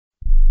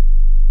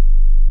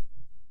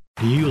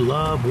Do you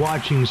love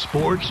watching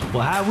sports?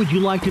 Well, how would you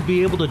like to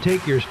be able to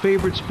take your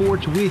favorite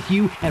sports with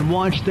you and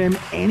watch them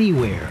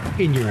anywhere?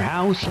 In your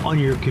house, on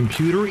your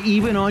computer,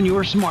 even on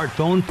your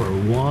smartphone for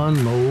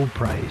one low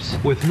price.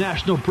 With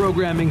National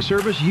Programming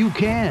Service, you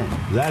can.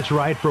 That's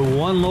right, for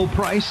one low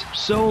price,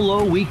 so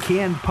low we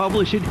can't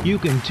publish it, you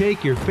can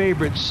take your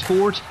favorite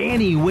sports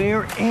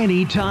anywhere,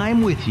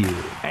 anytime with you.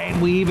 And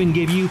we even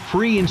give you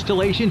free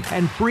installation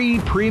and free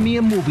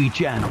premium movie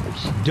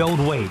channels.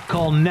 Don't wait.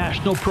 Call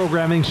National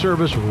Programming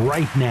Service right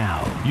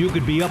now. You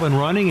could be up and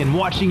running and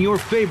watching your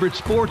favorite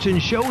sports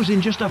and shows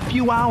in just a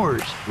few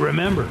hours.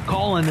 Remember,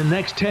 call in the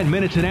next 10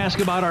 minutes and ask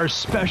about our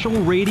special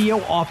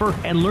radio offer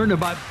and learn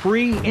about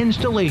free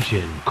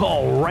installation.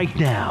 Call right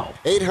now.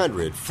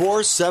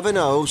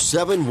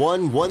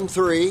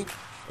 800-470-7113.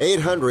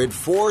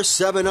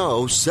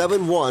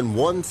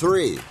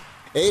 800-470-7113.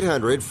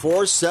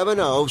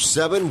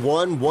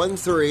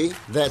 800-470-7113.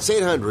 That's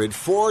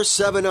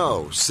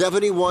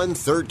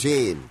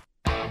 800-470-7113.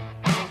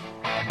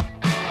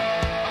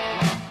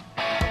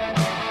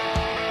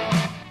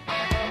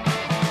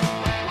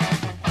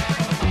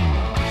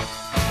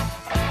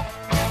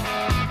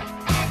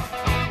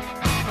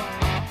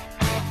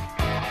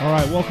 All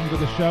right, welcome to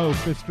the show,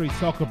 Fifth Street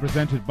Soccer,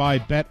 presented by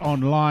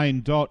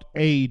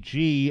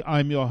BetOnline.ag.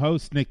 I'm your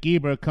host, Nick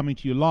Geber, coming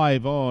to you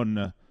live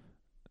on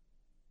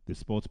the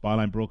Sports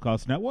Byline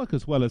Broadcast Network,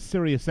 as well as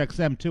Sirius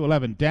XM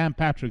 211, Dan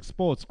Patrick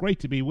Sports. Great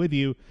to be with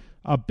you.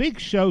 A big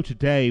show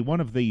today. One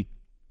of the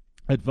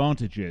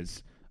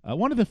advantages,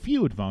 one of the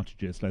few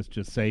advantages, let's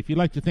just say, if you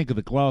like to think of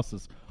the glass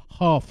as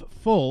half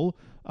full,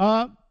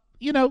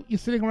 you know, you're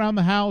sitting around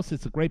the house.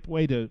 It's a great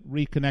way to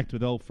reconnect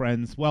with old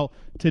friends. Well,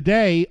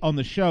 today on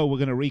the show, we're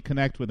going to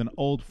reconnect with an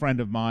old friend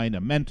of mine,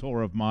 a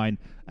mentor of mine,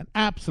 an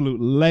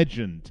absolute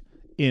legend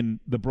in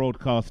the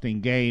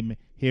broadcasting game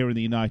here in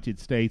the United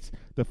States,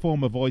 the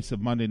former voice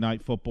of Monday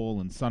Night Football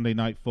and Sunday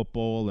Night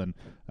Football, and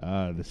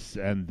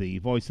the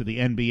voice of the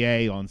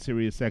NBA on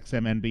Sirius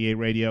XM NBA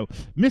Radio.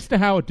 Mr.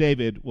 Howard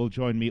David will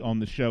join me on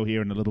the show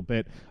here in a little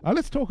bit.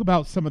 Let's talk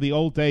about some of the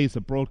old days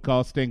of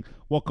broadcasting,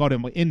 what got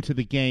him into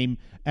the game,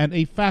 and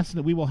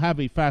we will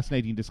have a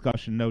fascinating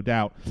discussion, no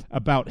doubt,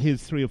 about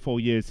his 3 or 4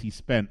 years he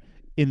spent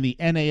in the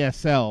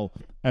NASL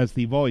as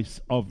the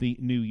voice of the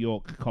New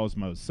York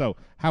Cosmos. So,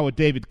 Howard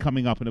David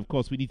coming up, and of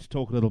course we need to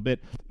talk a little bit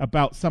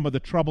about some of the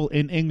trouble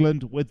in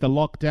England with the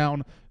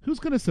lockdown. Who's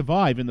going to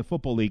survive in the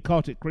Football League?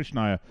 Kartik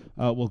Krishnaiyer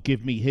will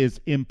give me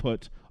his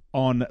input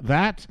on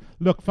that.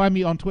 Look, find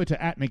me on Twitter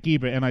at Nick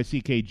Geber,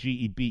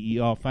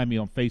 Nickgeber. Find me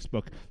on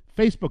Facebook,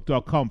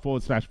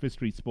 facebook.com/Fifth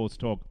Street Sports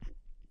Talk.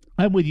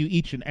 I'm with you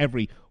each and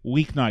every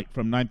weeknight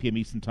from 9 p.m.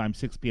 Eastern Time,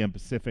 6 p.m.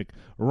 Pacific,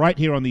 right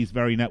here on these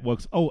very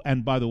networks. Oh,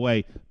 and by the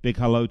way, big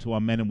hello to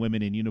our men and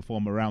women in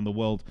uniform around the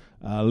world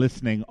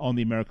listening on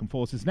the American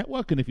Forces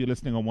Network. And if you're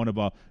listening on one of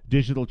our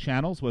digital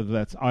channels, whether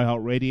that's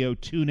iHeartRadio,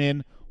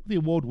 TuneIn, the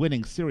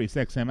award-winning Sirius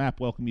XM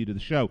app, welcome you to the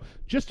show.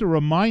 Just a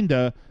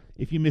reminder,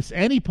 if you miss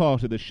any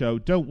part of the show,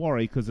 don't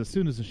worry, because as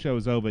soon as the show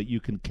is over,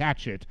 you can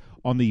catch it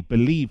on the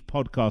Believe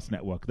Podcast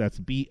Network. That's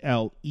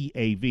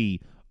BLEAV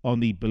on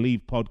the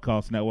Believe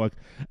Podcast Network.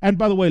 And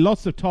by the way,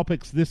 lots of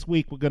topics this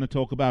week we're going to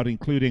talk about,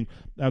 including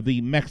the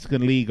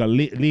Mexican League,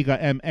 Liga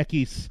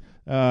MX,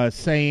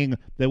 saying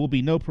there will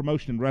be no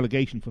promotion and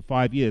relegation for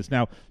 5 years.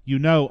 Now, you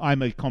know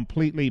I'm a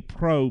completely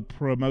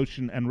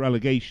pro-promotion and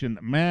relegation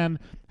man.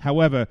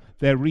 However,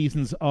 their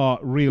reasons are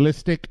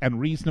realistic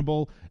and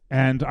reasonable,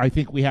 and I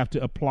think we have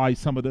to apply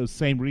some of those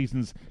same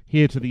reasons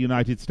here to the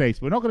United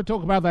States. We're not going to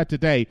talk about that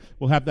today.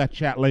 We'll have that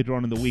chat later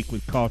on in the week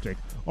with Kartik.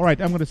 All right,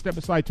 I'm going to step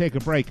aside, take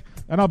a break,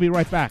 and I'll be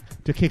right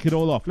back to kick it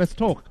all off. Let's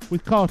talk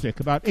with Kartik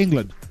about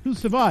England. Who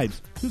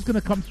survives? Who's going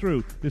to come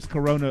through this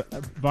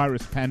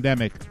coronavirus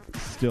pandemic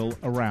still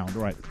around?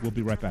 All right, we'll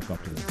be right back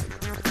after this.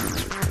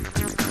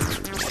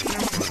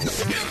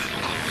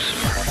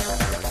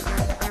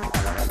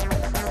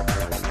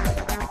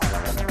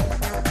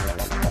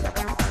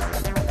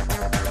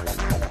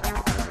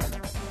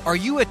 Are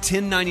you a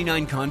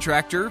 1099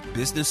 contractor,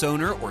 business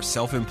owner, or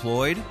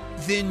self-employed?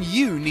 Then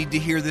you need to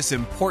hear this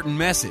important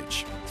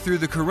message. Through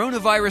the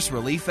Coronavirus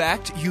Relief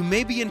Act, you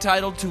may be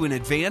entitled to an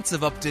advance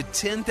of up to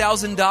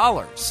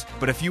 $10,000.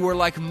 But if you are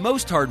like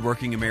most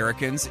hardworking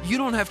Americans, you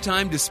don't have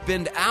time to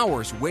spend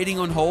hours waiting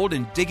on hold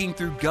and digging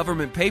through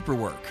government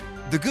paperwork.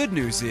 The good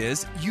news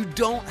is, you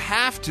don't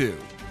have to.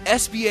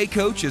 SBA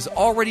Coach has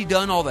already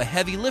done all the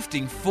heavy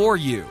lifting for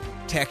you.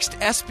 Text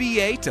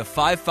SBA to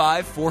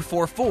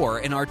 55444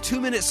 and our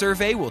 2-minute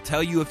survey will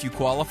tell you if you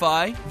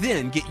qualify.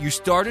 Then get you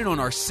started on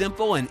our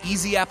simple and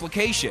easy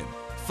application.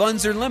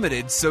 Funds are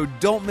limited, so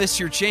don't miss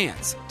your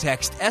chance.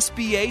 Text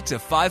SBA to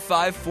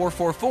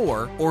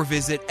 55444 or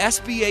visit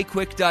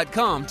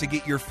SBAquick.com to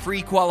get your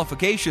free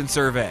qualification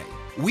survey.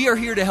 We are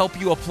here to help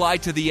you apply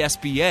to the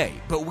SBA,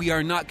 but we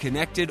are not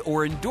connected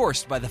or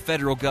endorsed by the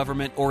federal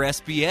government or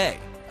SBA.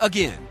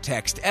 Again,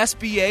 text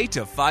SBA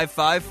to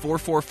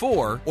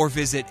 55444 or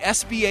visit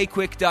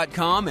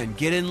SBAquick.com and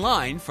get in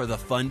line for the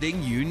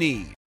funding you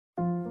need.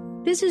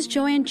 This is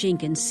Joanne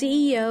Jenkins,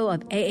 CEO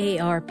of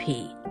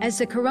AARP. As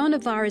the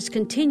coronavirus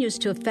continues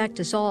to affect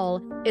us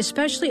all,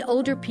 especially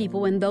older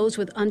people and those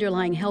with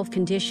underlying health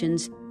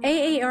conditions,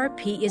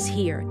 AARP is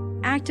here,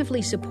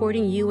 actively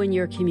supporting you and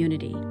your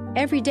community.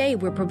 Every day,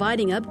 we're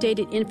providing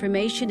updated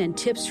information and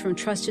tips from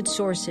trusted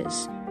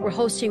sources. We're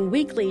hosting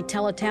weekly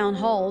teletown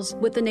halls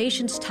with the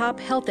nation's top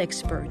health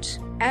experts,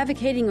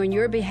 advocating on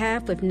your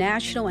behalf with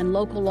national and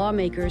local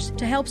lawmakers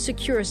to help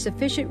secure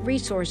sufficient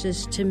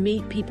resources to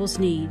meet people's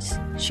needs,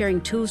 sharing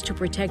tools to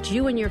protect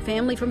you and your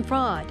family from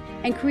fraud,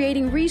 and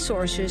creating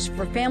resources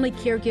for family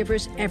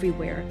caregivers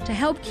everywhere to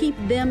help keep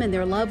them and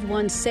their loved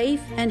ones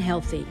safe and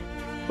healthy.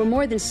 For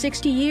more than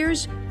 60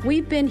 years,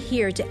 we've been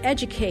here to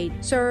educate,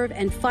 serve,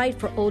 and fight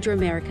for older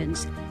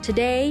Americans.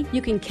 Today,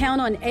 you can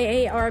count on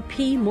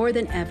AARP more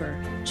than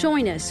ever.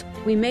 Join us.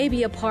 We may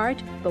be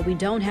apart, but we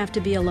don't have to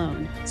be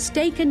alone.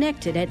 Stay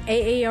connected at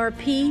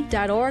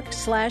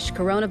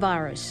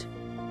aarp.org/coronavirus.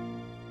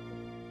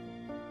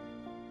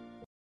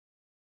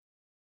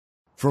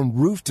 From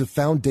roof to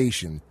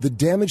foundation, the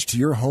damage to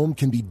your home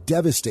can be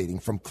devastating,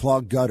 from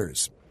clogged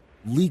gutters,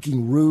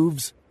 leaking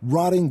roofs,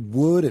 rotting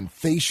wood and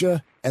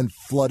fascia, and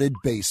flooded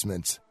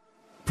basements.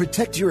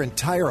 Protect your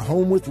entire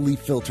home with Leaf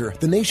Filter,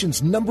 the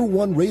nation's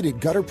 #1 rated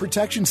gutter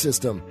protection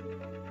system.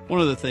 One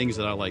of the things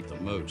that I like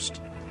the most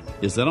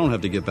is that I don't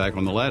have to get back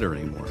on the ladder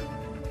anymore.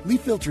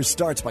 Leaf Filter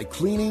starts by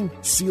cleaning,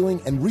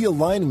 sealing, and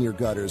realigning your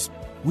gutters.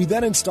 We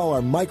then install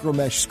our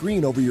micromesh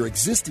screen over your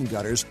existing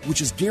gutters, which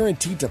is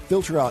guaranteed to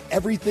filter out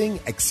everything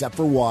except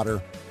for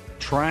water.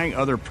 Trying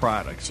other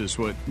products is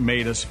what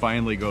made us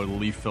finally go to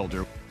Leaf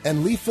Filter.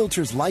 And Leaf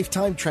Filter's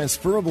lifetime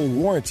transferable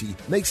warranty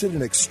makes it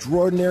an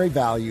extraordinary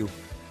value.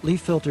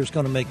 Leaf Filter is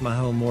going to make my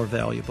home more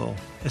valuable,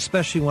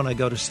 especially when I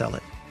go to sell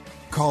it.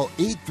 Call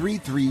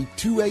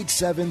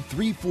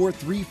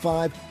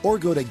 833-287-3435 or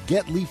go to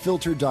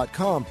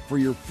getleaffilter.com for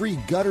your free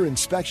gutter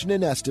inspection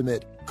and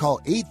estimate. Call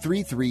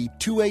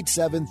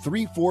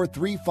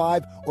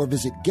 833-287-3435 or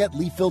visit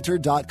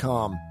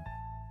getleaffilter.com.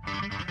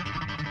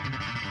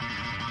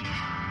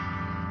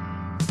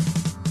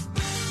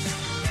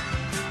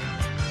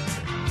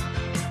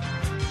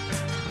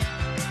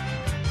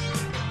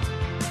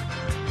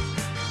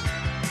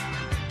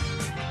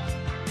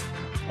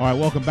 All right,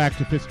 welcome back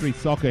to Fifth Street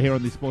Soccer here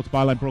on the Sports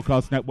Byline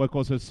Broadcast Network,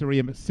 also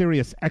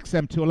Sirius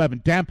XM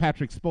 211, Dan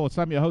Patrick Sports.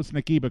 I'm your host,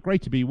 Nick Ebert.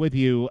 Great to be with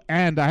you.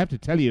 And I have to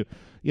tell you,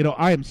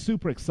 I am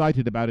super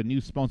excited about a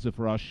new sponsor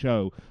for our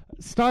show.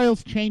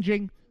 Styles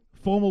changing,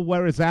 formal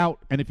wear is out,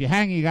 and if you're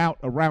hanging out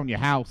around your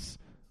house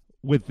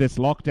with this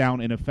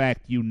lockdown in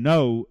effect, you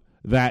know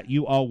that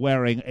you are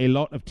wearing a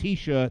lot of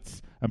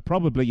T-shirts and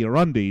probably your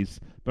undies,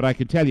 but I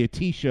can tell you,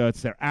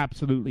 T-shirts, they're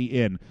absolutely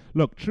in.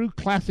 Look, True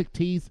Classic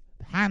Tees,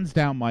 hands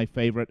down my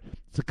favorite.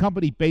 It's a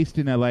company based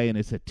in LA, and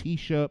it's a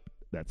T-shirt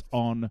that's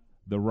on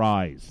the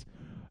rise.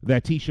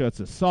 Their T-shirts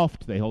are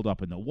soft, they hold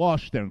up in the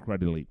wash, they're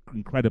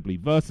incredibly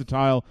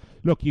versatile.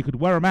 Look, you could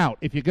wear them out.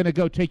 If you're going to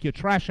go take your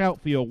trash out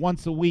for your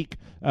once-a-week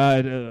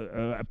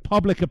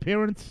public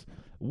appearance,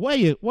 wear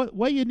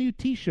your new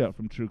T-shirt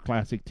from True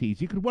Classic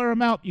Tees. You could wear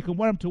them out, you can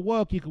wear them to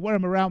work, you can wear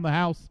them around the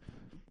house.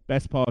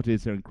 Best part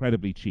is they're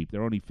incredibly cheap.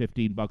 They're only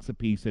 $15 a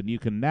piece, and you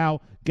can now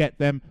get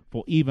them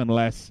for even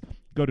less.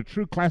 Go to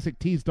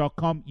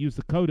trueclassictees.com. Use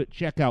the code at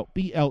checkout,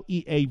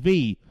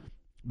 BLEAV.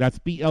 That's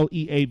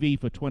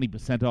BLEAV for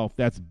 20% off.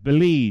 That's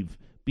Believe,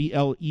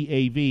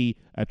 BLEAV,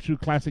 at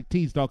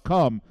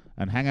trueclassictees.com,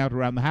 and hang out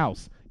around the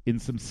house in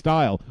some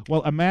style.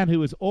 Well, a man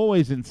who is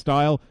always in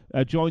style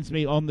joins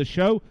me on the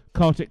show,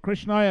 Kartik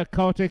Krishnaiyer.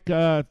 Kartik,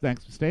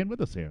 thanks for staying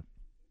with us here.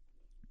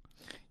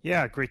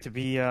 Yeah, great to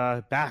be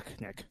back,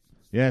 Nick.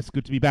 Yes,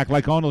 good to be back.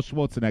 Like Arnold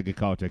Schwarzenegger,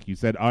 Kartik. You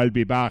said, I'll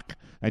be back,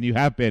 and you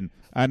have been.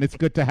 And it's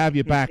good to have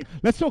you back.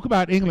 Let's talk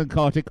about England,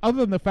 Kartik.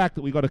 Other than the fact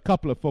that we got a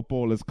couple of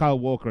footballers, Kyle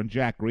Walker and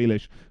Jack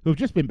Grealish, who have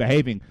just been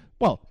behaving,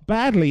 well,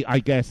 badly, I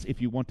guess,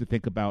 if you want to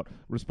think about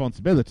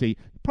responsibility,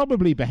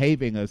 probably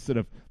behaving as sort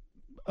of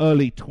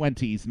early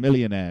 20s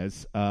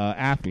millionaires,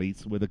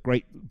 athletes with a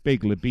great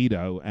big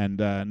libido and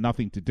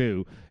nothing to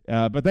do.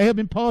 But they have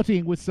been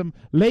partying with some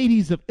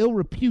ladies of ill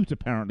repute,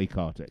 apparently,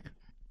 Kartik.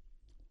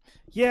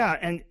 Yeah,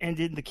 and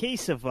in the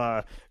case of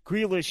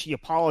Grealish, he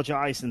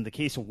apologized. In the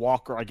case of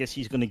Walker, I guess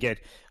he's going to get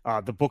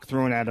the book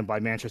thrown at him by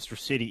Manchester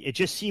City. It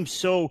just seems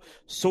so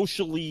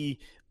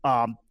socially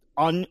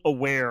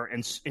unaware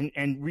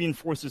and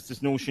reinforces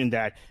this notion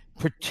that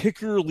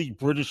particularly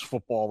British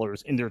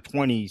footballers in their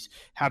 20s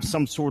have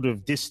some sort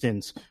of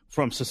distance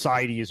from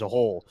society as a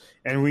whole,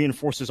 and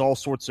reinforces all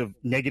sorts of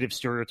negative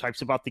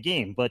stereotypes about the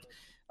game. But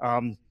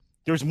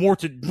there's more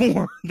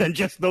than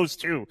just those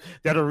two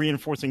that are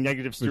reinforcing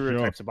negative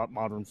stereotypes about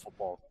modern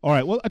football. All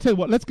right, well, I'll tell you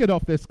what, let's get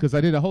off this, because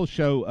I did a whole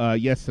show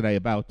yesterday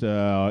about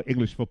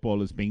English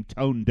footballers being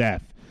tone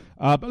deaf.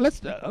 But let's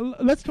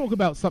talk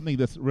about something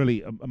that's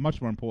really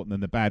much more important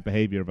than the bad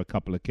behavior of a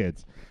couple of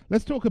kids.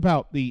 Let's talk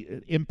about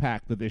the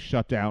impact that this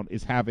shutdown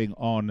is having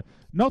on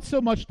not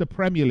so much the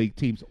Premier League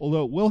teams,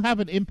 although it will have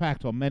an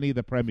impact on many of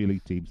the Premier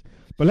League teams.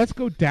 But let's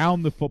go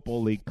down the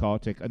Football League,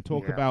 Kartik, and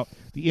talk about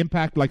the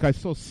impact. Like I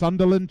saw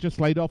Sunderland just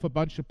laid off a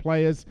bunch of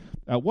players.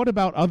 What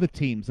about other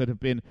teams that have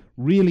been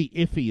really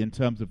iffy in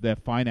terms of their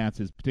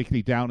finances,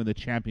 particularly down in the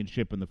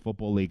Championship and the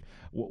Football League?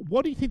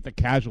 What do you think the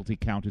casualty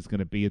count is going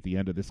to be at the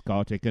end of this,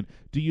 Kartik? And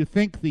do you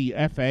think the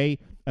FA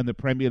and the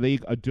Premier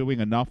League are doing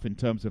enough in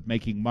terms of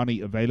making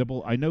money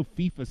available? I know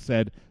FIFA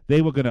said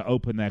they were going to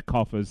open their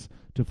coffers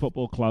to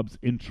football clubs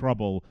in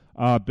trouble.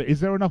 But is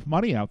there enough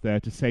money out there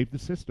to save the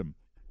system?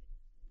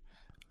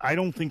 I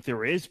don't think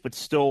there is, but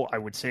still, I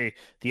would say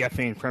the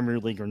FA and Premier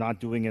League are not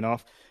doing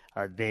enough.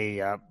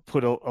 They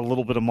put a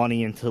little bit of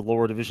money into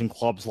lower division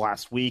clubs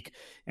last week,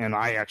 and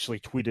I actually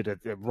tweeted it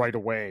right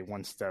away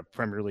once the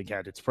Premier League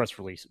had its press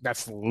release.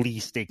 That's the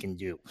least they can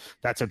do.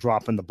 That's a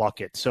drop in the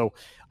bucket. So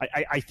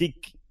I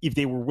think if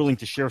they were willing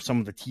to share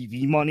some of the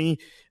TV money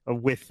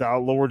with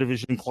lower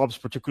division clubs,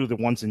 particularly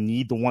the ones in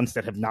need, the ones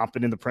that have not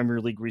been in the Premier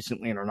League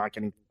recently and are not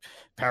getting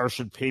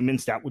parachute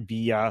payments, that would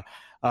be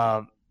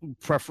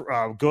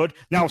good.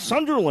 Now,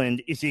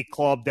 Sunderland is a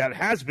club that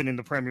has been in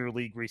the Premier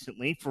League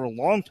recently for a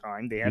long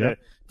time. They had a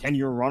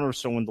 10-year run or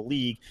so in the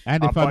league.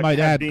 And if I might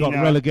add, got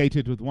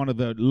relegated with one of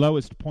the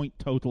lowest point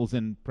totals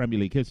in Premier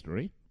League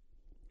history.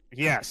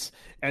 Yes,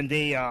 and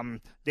they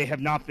have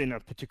not been a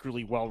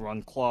particularly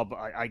well-run club.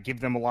 I give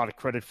them a lot of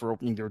credit for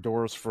opening their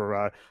doors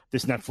for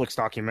this Netflix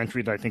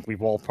documentary that I think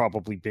we've all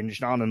probably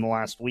binged on in the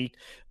last week.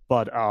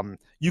 But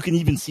you can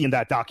even see in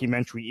that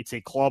documentary, it's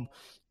a club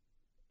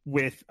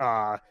with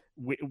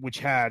which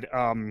had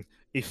a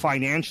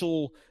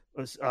financial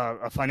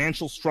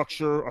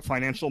structure, a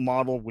financial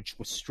model which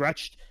was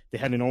stretched. They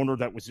had an owner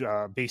that was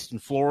based in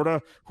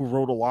Florida who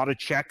wrote a lot of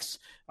checks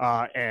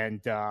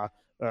and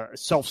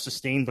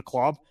self-sustained the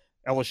club.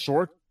 Ellis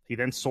Short, he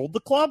then sold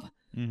the club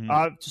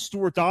to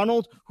Stuart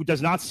Donald, who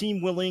does not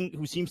seem willing,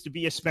 who seems to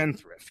be a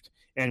spendthrift.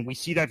 And we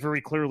see that very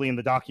clearly in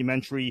the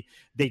documentary.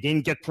 They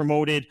didn't get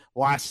promoted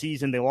last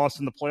season. They lost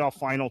in the playoff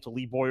final to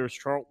Lee Boyer's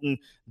Charlton.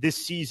 This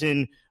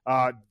season,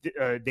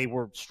 they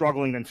were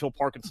struggling. Then Phil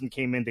Parkinson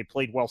came in. They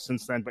played well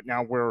since then, but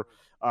now we're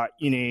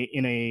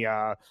in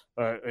a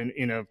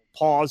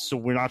pause. So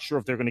we're not sure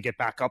if they're going to get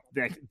back up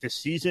this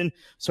season.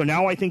 So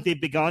now I think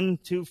they've begun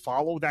to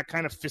follow that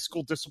kind of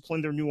fiscal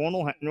discipline their new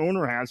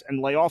owner has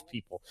and lay off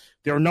people.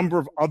 There are a number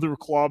of other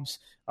clubs,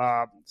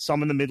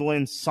 some in the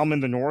Midlands, some in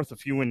the North, a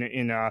few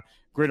in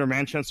Greater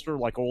Manchester,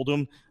 like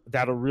Oldham,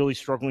 that are really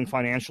struggling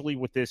financially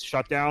with this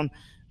shutdown.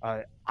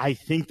 I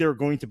think there are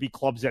going to be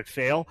clubs that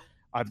fail.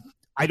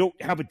 I don't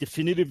have a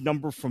definitive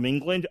number from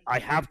England. I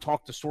have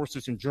talked to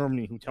sources in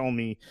Germany who tell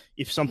me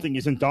if something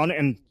isn't done,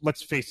 and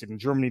let's face it, in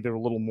Germany they're a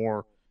little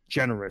more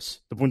generous.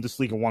 The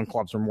Bundesliga 1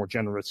 clubs are more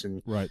generous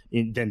than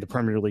the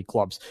Premier League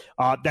clubs.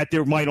 That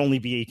there might only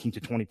be 18 to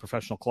 20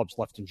 professional clubs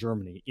left in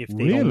Germany if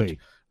they don't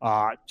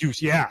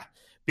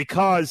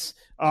because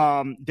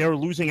they're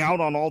losing out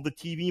on all the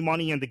TV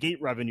money and the gate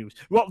revenues.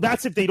 Well,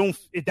 that's if they don't.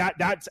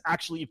 That's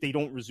actually if they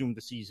don't resume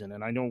the season.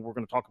 And I know we're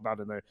going to talk about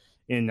it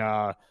in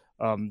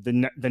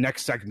the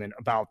next segment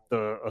about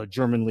the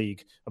German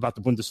league, about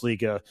the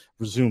Bundesliga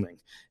resuming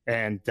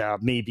and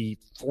maybe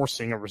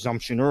forcing a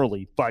resumption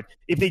early. But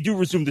if they do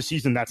resume the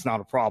season, that's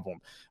not a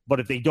problem. But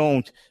if they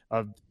don't,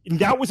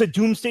 that was a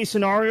doomsday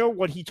scenario.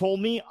 What he told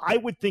me, I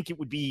would think it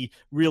would be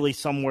really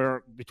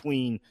somewhere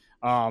between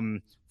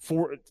 30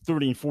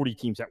 and 40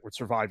 teams that would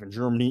survive in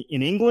Germany.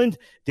 In England,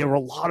 there are a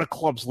lot of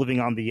clubs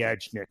living on the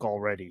edge, Nick,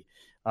 already.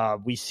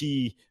 We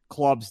see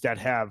clubs that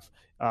have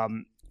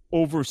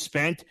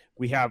overspent.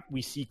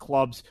 We see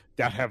clubs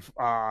that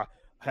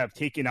have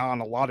taken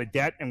on a lot of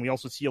debt, and we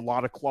also see a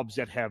lot of clubs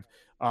that have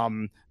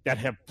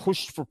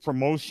pushed for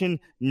promotion,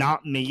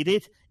 not made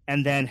it,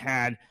 and then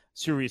had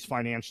serious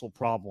financial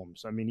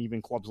problems. I mean,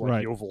 even clubs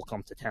like Yeovil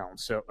come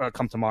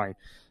to mind.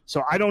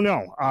 So I don't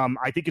know.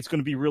 I think it's going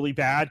to be really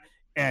bad.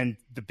 And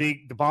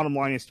the bottom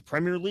line is the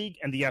Premier League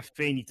and the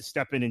FA need to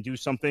step in and do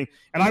something.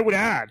 And I would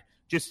add,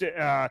 just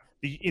in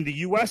the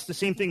U.S., the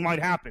same thing might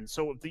happen.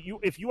 So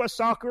if U.S.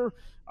 soccer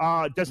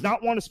does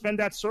not want to spend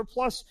that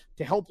surplus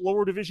to help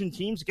lower division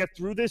teams get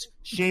through this,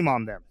 shame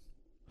on them.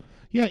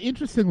 Yeah,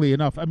 interestingly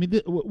enough, I mean,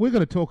 we're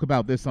going to talk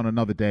about this on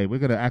another day. We're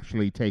going to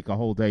actually take a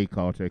whole day,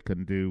 Kartik,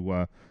 and do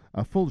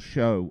a full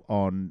show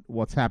on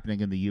what's happening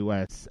in the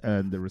U.S.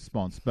 and the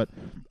response. But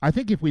I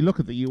think if we look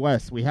at the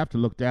U.S., we have to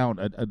look down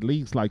at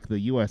leagues like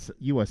the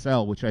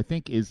USL, which I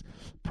think is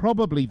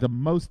probably the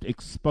most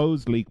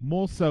exposed league,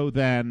 more so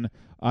than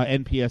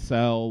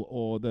NPSL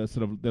or the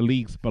sort of the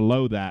leagues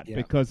below that,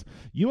 because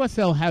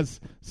USL has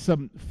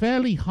some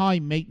fairly high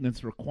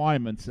maintenance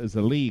requirements as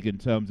a league in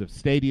terms of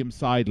stadium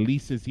side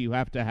leases you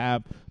have to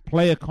have,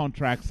 player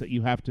contracts that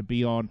you have to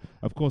be on.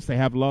 Of course, they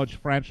have large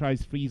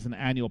franchise fees and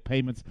annual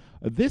payments.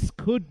 This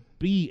could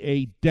be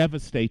a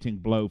devastating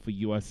blow for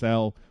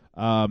USL.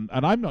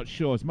 And I'm not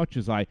sure, as much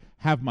as I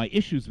have my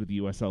issues with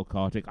USL,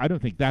 Kartik, I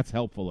don't think that's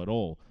helpful at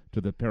all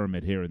to the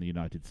pyramid here in the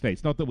United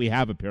States. Not that we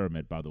have a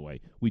pyramid, by the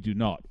way. We do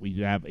not. We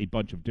have a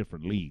bunch of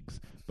different leagues.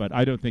 But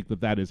I don't think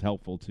that that is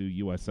helpful to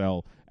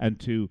USL and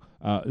to,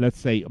 let's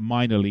say,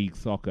 minor league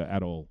soccer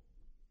at all.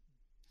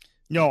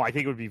 No, I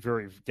think it would be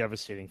very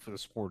devastating for the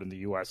sport in the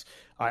U.S.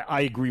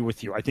 I agree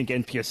with you. I think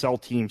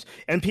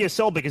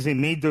NPSL, because they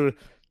made the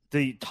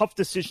tough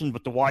decision,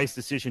 but the wise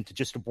decision to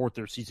just abort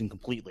their season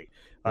completely.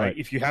 Right.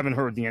 If you haven't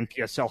heard, the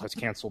NPSL has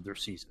canceled their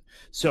season.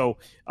 So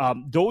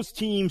those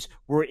teams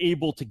were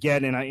able to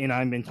get, and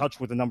I'm in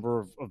touch with a number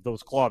of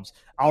those clubs,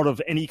 out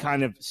of any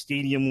kind of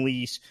stadium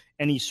lease,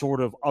 any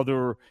sort of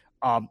other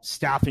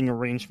staffing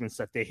arrangements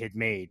that they had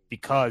made,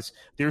 because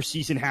their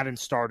season hadn't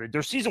started.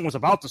 Their season was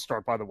about to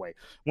start, by the way.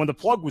 When the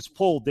plug was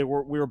pulled, we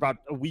were about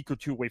a week or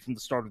two away from the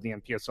start of the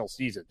NPSL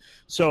season.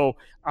 So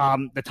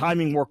the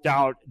timing worked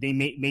out. They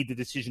made the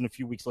decision a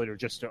few weeks later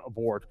just to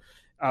abort.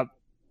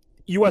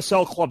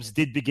 USL clubs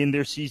did begin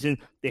their season.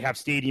 They have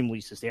stadium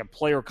leases. They have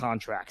player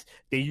contracts.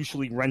 They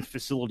usually rent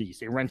facilities.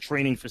 They rent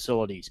training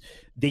facilities.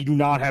 They do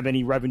not have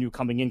any revenue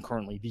coming in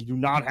currently. They do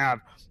not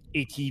have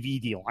a TV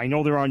deal. I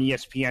know they're on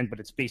ESPN, but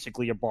it's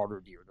basically a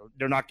barter deal.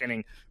 They're not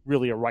getting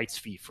really a rights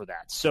fee for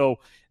that. So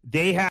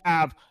they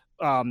have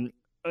an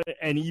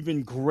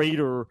even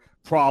greater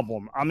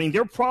problem. I mean,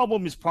 their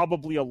problem is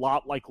probably a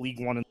lot like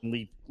League One and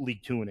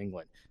League Two in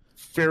England.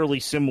 Fairly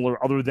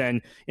similar, other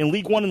than in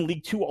League One and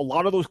League Two, a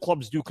lot of those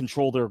clubs do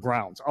control their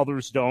grounds.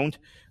 Others don't.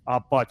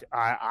 But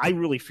I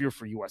really fear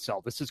for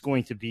USL. This is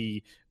going to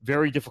be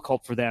very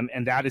difficult for them.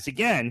 And that is,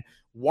 again,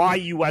 why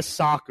U.S.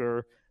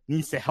 soccer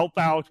needs to help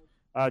out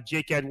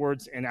Jake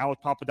Edwards and Alec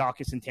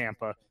Papadakis in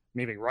Tampa.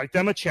 Maybe write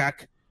them a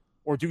check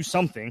or do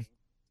something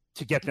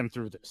to get them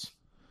through this.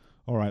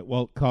 All right.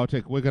 Well,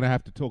 Kartik, we're going to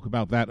have to talk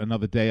about that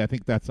another day. I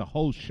think that's a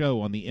whole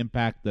show on the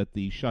impact that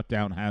the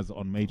shutdown has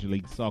on Major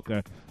League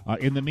Soccer.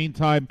 In the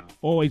meantime,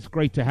 always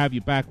great to have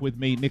you back with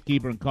me. Nick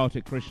Geber and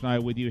Kartik Krishna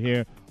are with you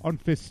here on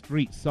Fifth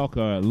Street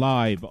Soccer,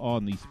 live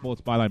on the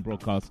Sports Byline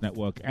Broadcast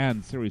Network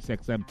and Sirius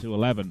XM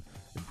 211.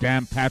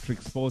 Dan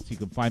Patrick Sports. You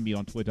can find me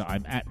on Twitter.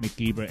 I'm at Nick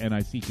Geber,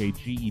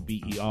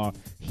 NickGeber.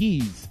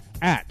 He's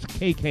at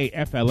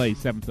KKFLA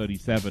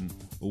 737.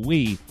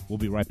 We will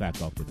be right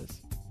back after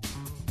this.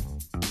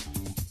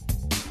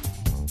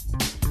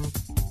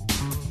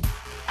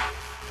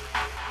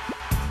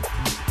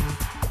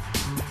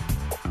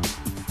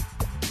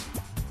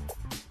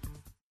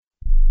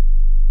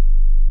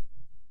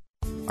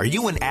 Are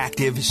you an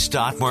active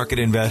stock market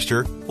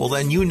investor? Well,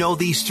 then you know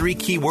these three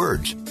key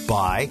words: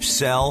 buy,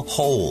 sell,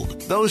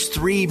 hold. Those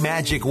three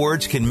magic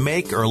words can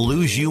make or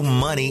lose you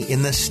money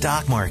in the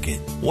stock market.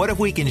 What if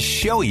we can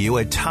show you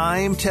a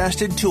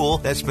time-tested tool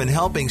that's been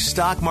helping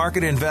stock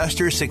market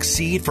investors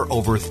succeed for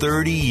over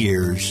 30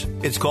 years?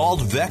 It's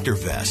called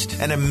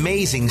VectorVest, an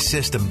amazing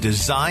system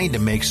designed to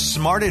make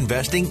smart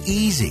investing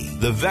easy.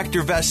 The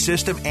VectorVest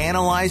system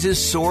analyzes,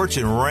 sorts,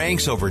 and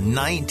ranks over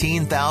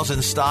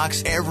 19,000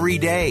 stocks every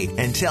day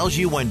and tells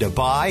you when to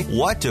buy,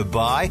 what to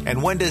buy,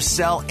 and when to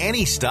sell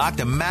any stock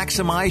to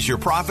maximize your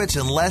profits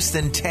in less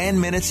than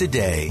 10 minutes a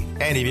day.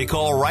 And if you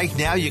call right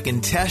now, you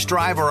can test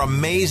drive our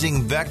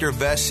amazing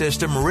VectorVest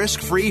system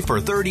risk-free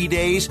for 30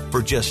 days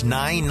for just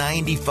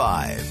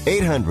 $9.95.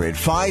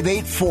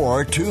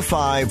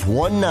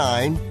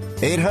 800-584-2519.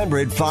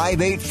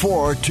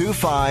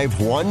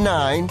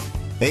 800-584-2519.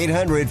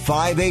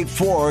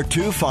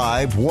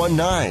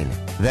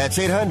 800-584-2519. That's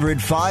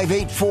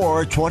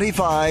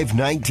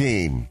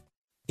 800-584-2519.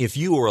 If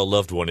you or a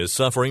loved one is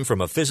suffering from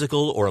a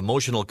physical or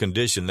emotional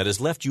condition that has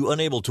left you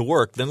unable to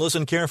work, then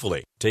listen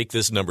carefully. Take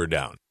this number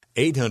down: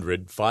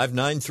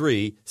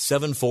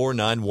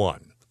 800-593-7491.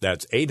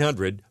 That's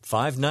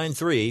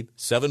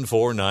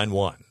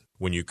 800-593-7491.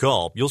 When you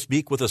call, you'll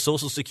speak with a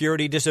Social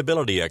Security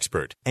disability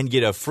expert and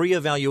get a free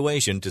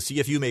evaluation to see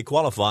if you may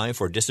qualify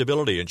for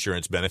disability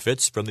insurance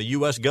benefits from the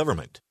U.S.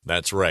 government.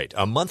 That's right,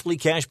 a monthly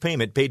cash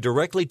payment paid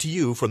directly to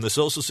you from the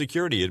Social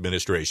Security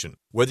Administration.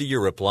 Whether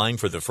you're applying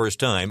for the first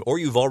time or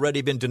you've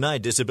already been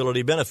denied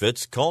disability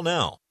benefits, call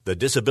now. The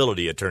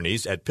disability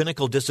attorneys at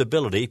Pinnacle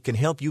Disability can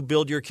help you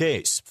build your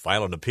case,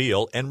 file an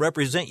appeal, and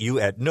represent you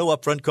at no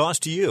upfront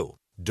cost to you.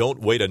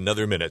 Don't wait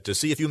another minute to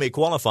see if you may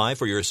qualify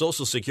for your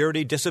Social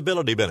Security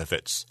disability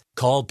benefits.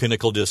 Call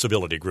Pinnacle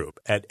Disability Group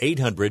at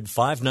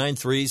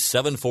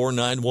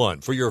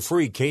 800-593-7491 for your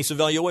free case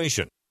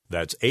evaluation.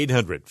 That's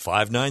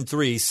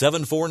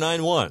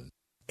 800-593-7491.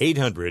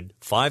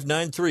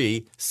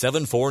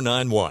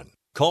 800-593-7491.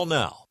 Call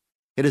now.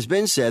 It has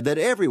been said that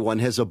everyone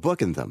has a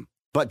book in them.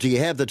 But do you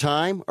have the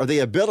time or the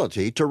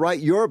ability to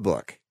write your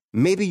book?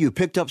 Maybe you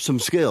picked up some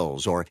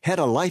skills or had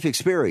a life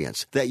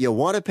experience that you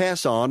want to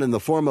pass on in the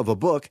form of a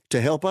book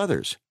to help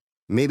others.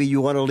 Maybe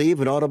you want to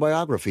leave an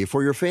autobiography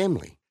for your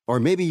family. Or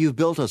maybe you've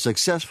built a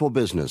successful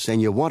business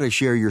and you want to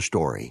share your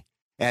story.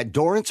 At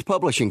Dorrance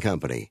Publishing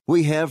Company,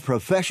 we have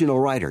professional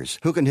writers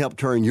who can help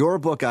turn your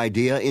book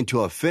idea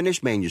into a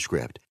finished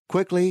manuscript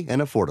quickly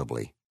and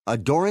affordably. A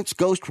Dorrance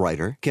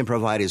ghostwriter can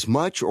provide as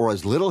much or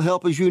as little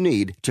help as you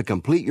need to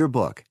complete your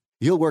book.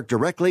 You'll work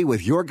directly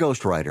with your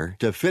ghostwriter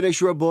to finish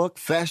your book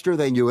faster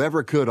than you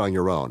ever could on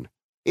your own.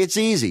 It's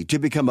easy to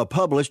become a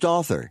published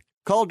author.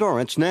 Call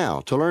Dorrance now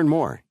to learn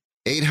more.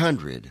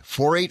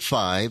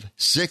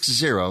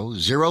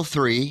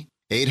 800-485-6003.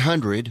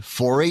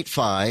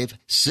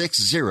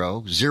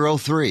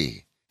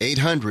 800-485-6003.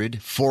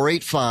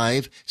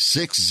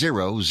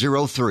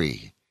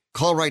 800-485-6003.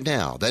 Call right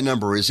now. That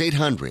number is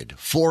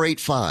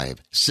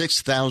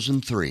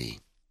 800-485-6003.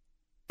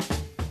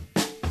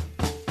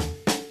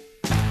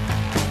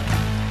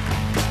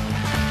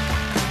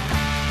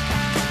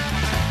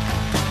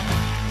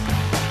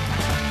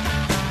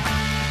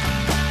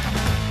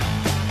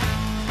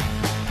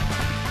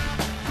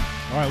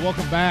 All right,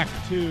 welcome back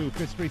to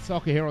Fifth Street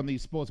Soccer here on the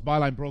Sports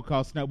Byline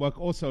Broadcast Network,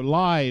 also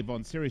live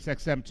on Sirius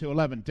XM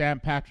 211, Dan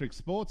Patrick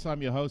Sports.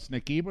 I'm your host,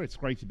 Nick Eber. It's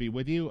great to be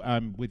with you.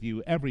 I'm with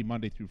you every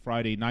Monday through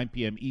Friday, 9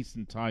 p.m.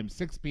 Eastern Time,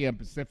 6 p.m.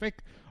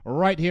 Pacific,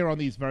 right here on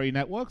these very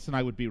networks. And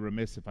I would be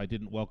remiss if I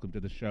didn't welcome to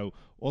the show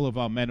all of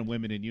our men and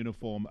women in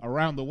uniform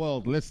around the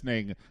world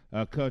listening,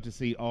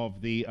 courtesy of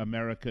the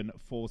American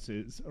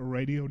Forces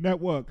Radio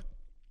Network.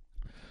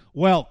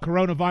 Well,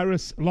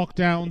 coronavirus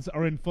lockdowns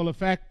are in full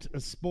effect.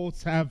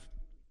 Sports have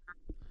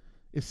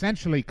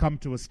essentially come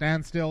to a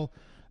standstill.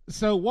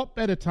 So what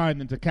better time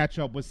than to catch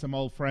up with some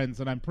old friends?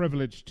 And I'm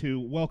privileged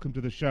to welcome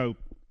to the show,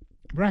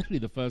 for actually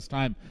the first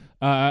time,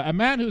 a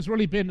man who's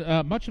really been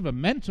much of a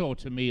mentor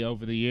to me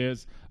over the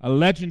years, a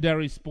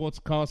legendary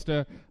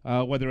sportscaster,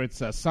 whether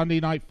it's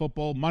Sunday Night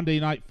Football, Monday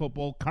Night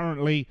Football,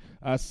 currently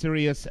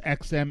Sirius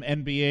XM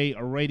NBA,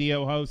 a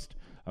radio host,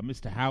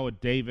 Mr.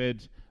 Howard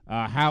David.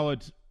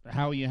 Howard,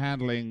 how are you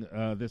handling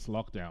this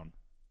lockdown?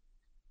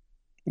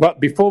 Well,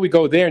 before we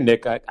go there,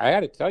 Nick, I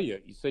had to tell you,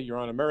 you say you're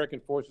on American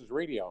Forces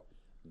Radio.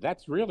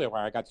 That's really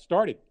where I got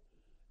started.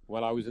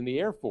 When I was in the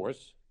Air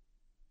Force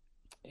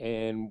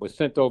and was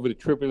sent over to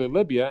Tripoli,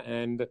 Libya,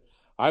 and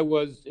I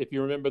was, if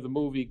you remember the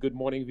movie Good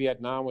Morning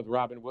Vietnam with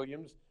Robin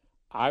Williams,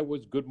 I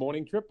was Good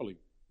Morning Tripoli.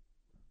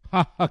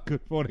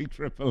 Good morning,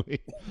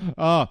 Tripoli.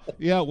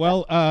 Yeah,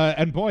 well,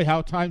 and boy,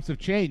 how times have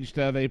changed.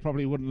 They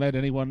probably wouldn't let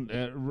anyone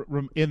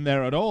in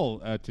there at all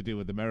to do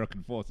with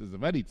American Forces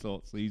of any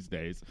sorts these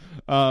days.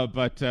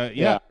 But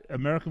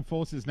American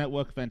Forces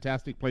Network,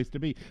 fantastic place to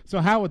be.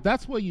 So, Howard,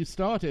 that's where you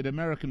started,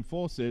 American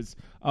Forces.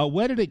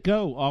 Where did it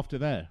go after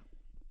that?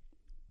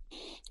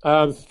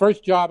 The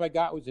first job I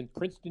got was in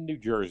Princeton, New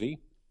Jersey,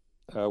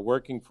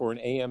 working for an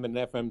AM and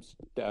FM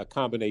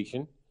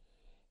combination.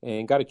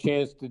 And got a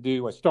chance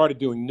to I started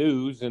doing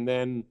news, and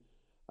then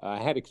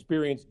I had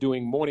experience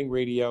doing morning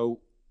radio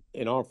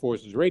in Armed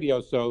Forces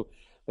Radio. So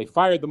they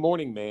fired the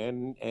morning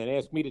man and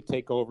asked me to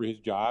take over his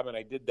job, and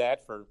I did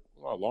that for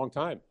a long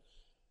time.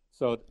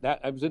 So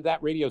I was at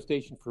that radio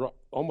station for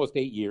almost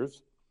 8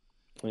 years.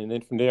 And then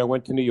from there I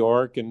went to New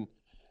York, and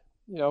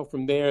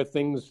from there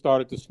things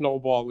started to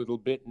snowball a little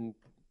bit, and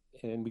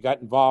we got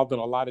involved in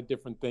a lot of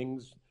different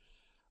things.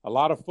 A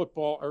lot of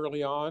football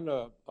early on,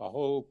 a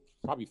whole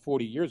probably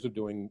 40 years of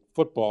doing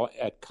football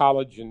at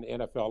college and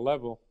NFL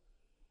level,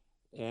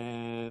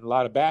 and a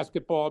lot of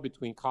basketball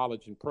between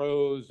college and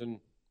pros, and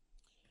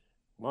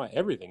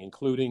everything,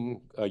 including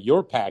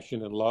your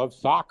passion and love,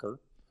 soccer,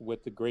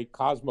 with the great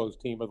Cosmos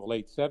team of the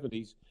late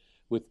 70s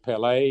with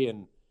Pelé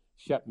and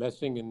Shep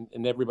Messing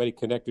and everybody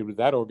connected with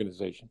that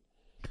organization.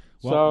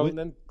 And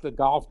then the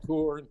golf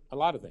tour and a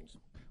lot of things.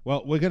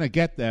 Well, we're going to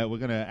get there. We're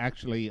going to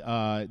actually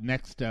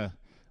next...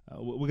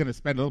 we're going to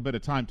spend a little bit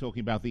of time talking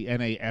about the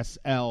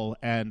NASL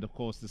and, of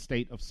course, the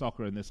state of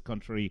soccer in this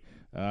country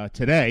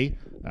today.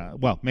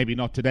 Well, maybe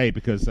not today,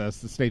 because the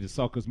state of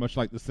soccer is much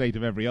like the state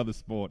of every other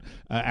sport,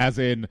 as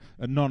in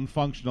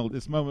non-functional at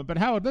this moment. But,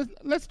 Howard,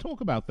 let's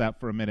talk about that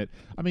for a minute.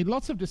 I mean,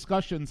 lots of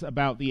discussions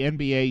about the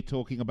NBA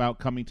talking about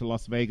coming to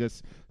Las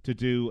Vegas to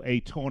do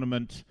a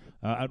tournament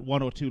at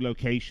one or two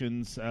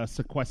locations,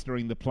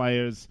 sequestering the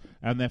players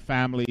and their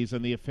families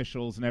and the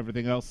officials and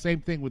everything else.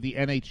 Same thing with the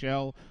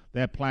NHL.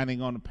 They're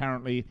planning on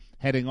apparently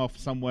heading off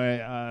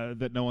somewhere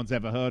that no one's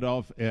ever heard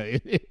of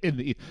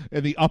in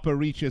the upper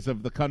reaches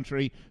of the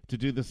country to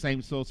do the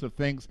same sorts of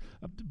things.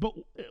 But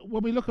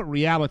when we look at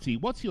reality,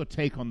 what's your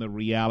take on the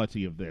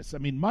reality of this? I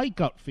mean, my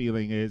gut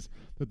feeling is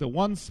that the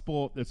one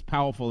sport that's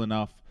powerful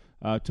enough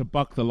to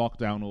buck the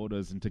lockdown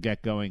orders and to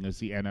get going as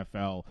the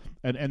NFL.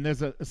 And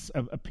there's a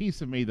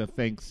piece of me that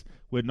thinks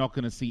we're not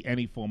going to see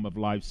any form of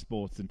live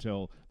sports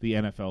until the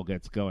NFL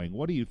gets going.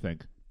 What do you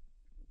think?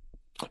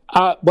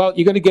 Well,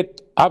 you're going to get,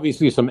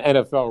 obviously, some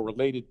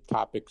NFL-related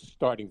topics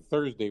starting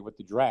Thursday with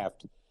the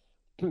draft.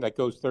 That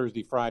goes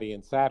Thursday, Friday,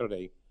 and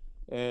Saturday.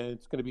 And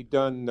it's going to be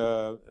done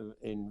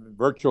in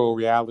virtual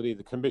reality.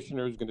 The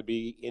commissioner is going to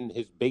be in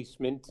his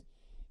basement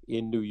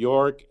in New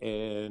York,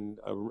 and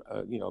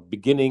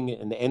beginning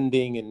and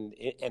ending and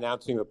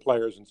announcing the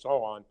players and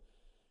so on,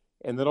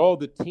 and then all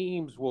the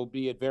teams will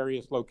be at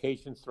various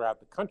locations throughout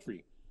the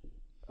country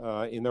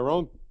in their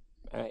own,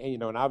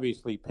 and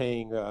obviously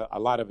paying a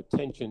lot of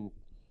attention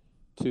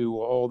to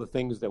all the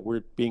things that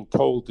we're being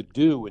told to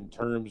do in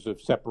terms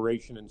of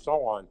separation and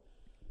so on.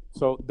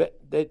 So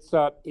it's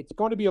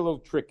going to be a little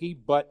tricky,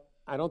 but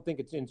I don't think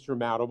it's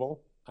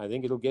insurmountable. I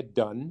think it'll get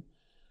done.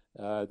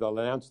 They'll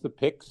announce the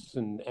picks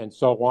and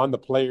so on. The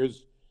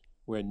players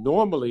where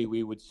normally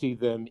we would see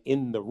them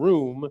in the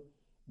room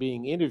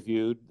being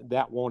interviewed.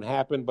 That won't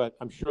happen, but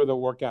I'm sure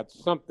they'll work out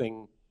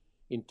something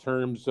in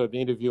terms of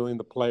interviewing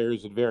the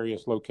players at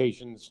various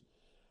locations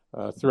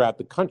throughout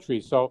the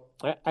country. So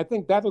I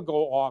think that'll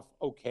go off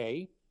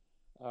okay.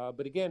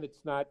 But again,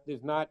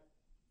 there's not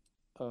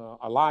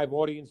a live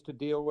audience to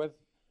deal with,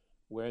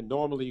 where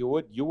normally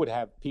you would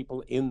have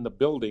people in the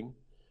building,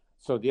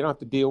 so you don't have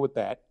to deal with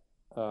that.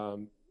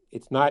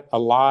 It's not a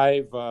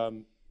live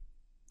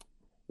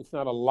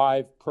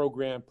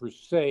program per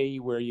se,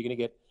 where you're going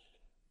to get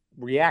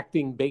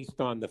reacting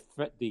based on the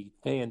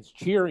fans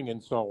cheering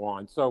and so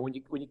on. So when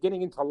you're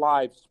getting into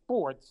live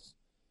sports,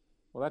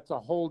 well, that's a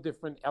whole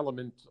different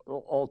element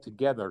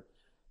altogether.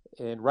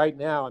 And right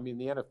now, I mean,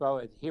 the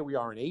NFL, here we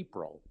are in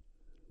April,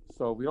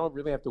 so we don't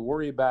really have to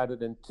worry about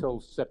it until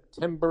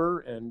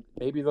September, and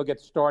maybe they'll get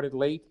started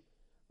late.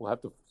 We'll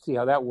have to see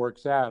how that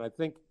works out. I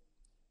think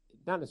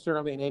not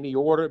necessarily in any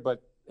order,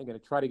 but they're going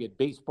to try to get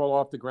baseball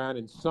off the ground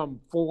in some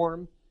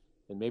form,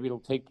 and maybe it'll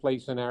take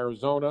place in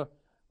Arizona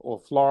or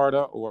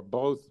Florida or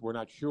both. We're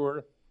not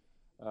sure.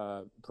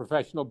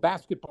 Professional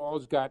basketball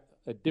has got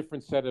a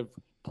different set of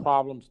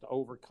problems to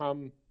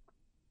overcome,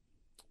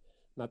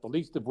 not the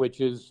least of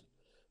which is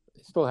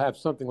they still have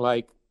something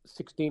like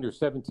 16 or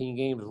 17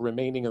 games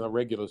remaining in the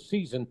regular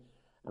season,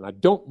 and I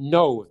don't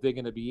know if they're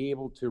going to be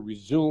able to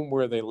resume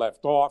where they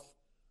left off.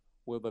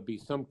 Will there be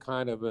some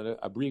kind of an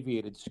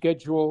abbreviated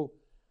schedule?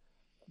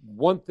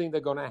 One thing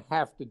they're going to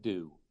have to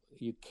do,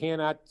 you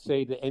cannot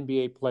say to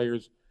NBA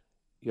players,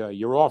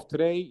 you're off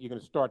today, you're going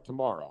to start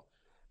tomorrow.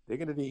 They're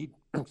going to need,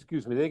 they're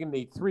going to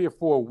need 3 or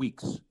 4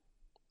 weeks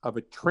of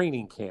a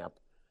training camp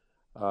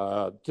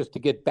just to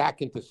get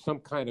back into some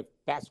kind of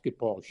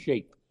basketball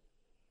shape.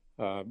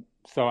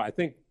 So I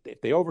think if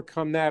they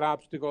overcome that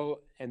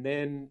obstacle, and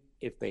then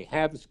if they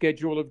have a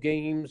schedule of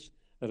games,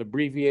 an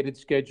abbreviated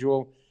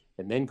schedule,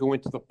 and then go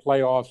into the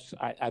playoffs,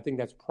 I think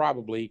that's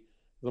probably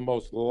the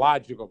most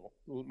logical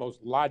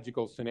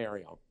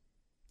scenario.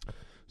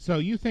 So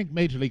you think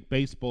Major League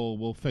Baseball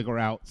will figure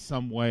out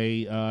some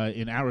way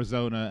in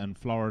Arizona and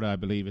Florida, I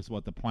believe, is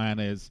what the plan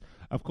is.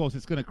 Of course,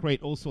 it's going to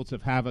create all sorts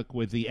of havoc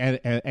with the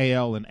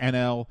AL and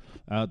NL.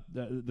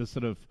 The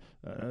sort of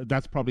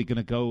that's probably going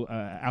to go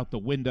out the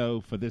window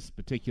for this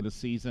particular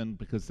season,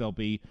 because there'll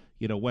be,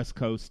 West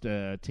Coast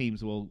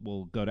teams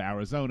will go to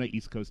Arizona,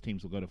 East Coast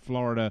teams will go to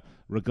Florida,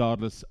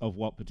 regardless of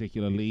what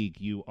particular league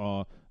you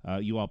are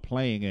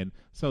playing in.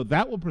 So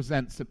that will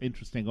present some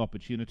interesting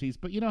opportunities.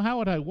 But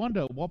Howard, I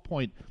wonder at what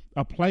point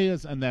are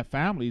players and their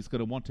families going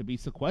to want to be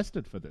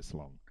sequestered for this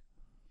long?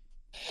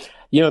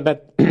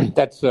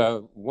 That's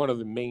one of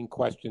the main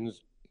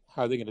questions.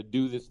 How are they going to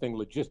do this thing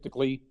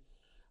logistically?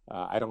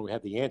 I don't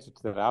have the answer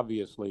to that,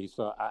 obviously.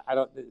 So I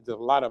don't. There's a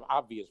lot of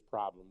obvious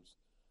problems.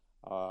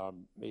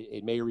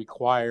 It may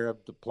require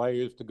the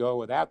players to go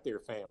without their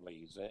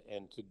families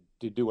and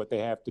to do what they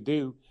have to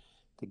do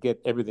to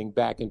get everything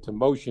back into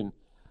motion.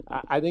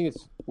 I think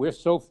we're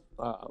so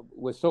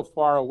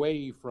far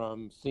away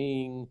from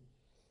seeing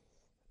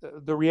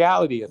the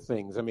reality of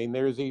things. I mean,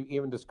 there's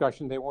even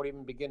discussion they won't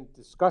even begin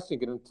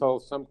discussing it until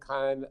some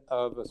kind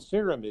of a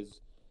serum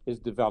is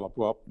developed.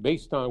 Well,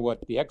 based on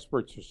what the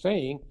experts are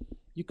saying,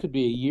 you could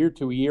be a year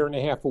to a year and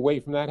a half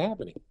away from that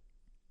happening.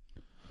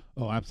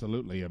 Oh,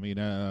 absolutely. I mean,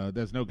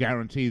 there's no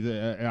guarantee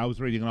that I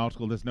was reading an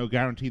article. There's no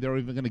guarantee they're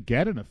even going to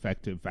get an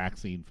effective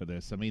vaccine for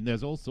this. I mean,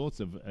 there's all sorts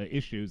of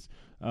issues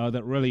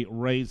that really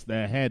raise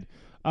their head.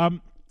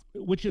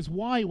 Which is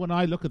why when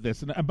I look at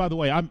this, and by the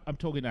way, I'm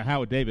talking to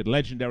Howard David,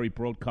 legendary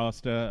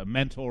broadcaster, a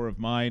mentor of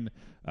mine.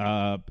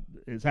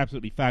 It's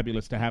absolutely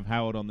fabulous to have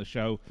Howard on the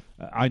show.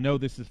 I know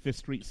this is Fifth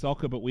Street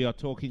Soccer, but we are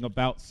talking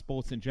about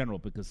sports in general,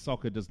 because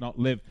soccer does not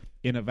live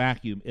in a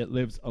vacuum. It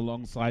lives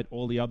alongside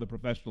all the other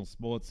professional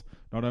sports,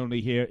 not only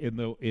here in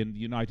the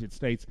United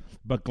States,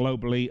 but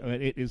globally.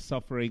 It is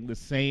suffering the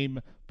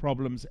same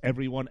problems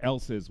everyone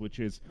else is, which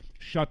is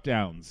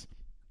shutdowns.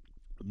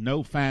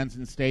 No fans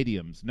in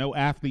stadiums. No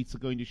athletes are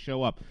going to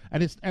show up.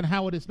 And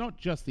Howard, it's not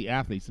just the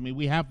athletes. I mean,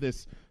 we have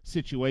this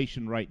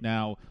situation right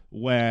now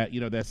where,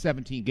 there's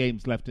 17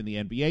 games left in the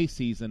NBA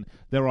season.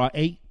 There are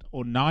 8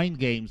 or 9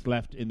 games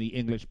left in the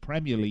English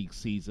Premier League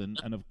season.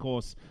 And, of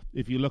course,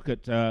 if you look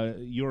at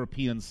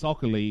European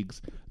soccer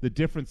leagues, the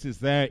difference is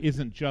there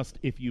isn't just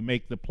if you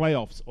make the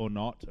playoffs or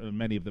not.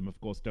 Many of them,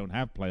 of course, don't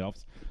have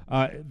playoffs.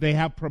 They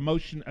have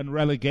promotion and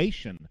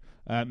relegation.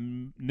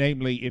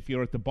 Namely, if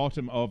you're at the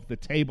bottom of the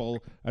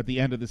table at the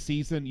end of the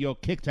season, you're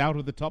kicked out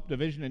of the top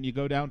division and you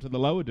go down to the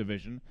lower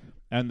division,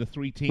 and the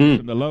 3 teams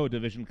from the lower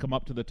division come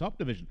up to the top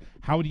division.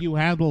 How do you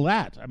handle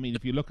that? I mean,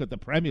 if you look at the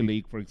Premier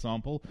League, for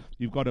example,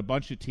 you've got a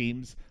bunch of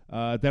teams.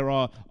 There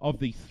are, of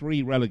the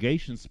 3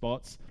 relegation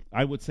spots,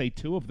 I would say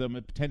 2 of them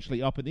are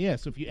potentially up in the air.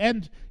 So if you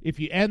end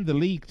the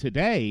league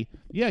today,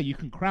 yeah, you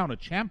can crown a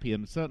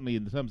champion. Certainly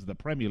in terms of the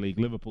Premier League,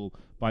 Liverpool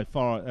by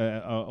far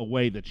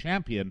away the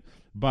champion.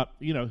 But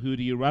who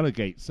do you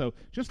relegate? So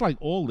just like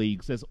all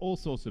leagues, there's all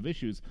sorts of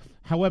issues.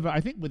 However, I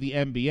think with the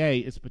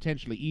NBA, it's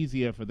potentially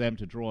easier for them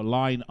to draw a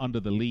line under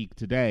the league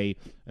today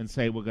and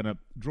say we're going to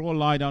draw a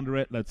line under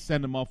it. Let's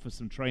send them off for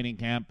some training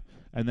camp,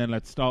 and then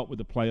let's start with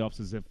the playoffs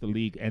as if the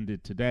league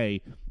ended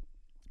today.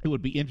 It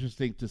would be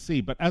interesting to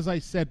see. But as I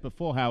said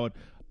before, Howard,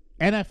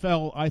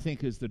 NFL, I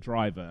think, is the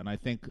driver. And I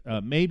think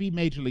maybe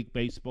Major League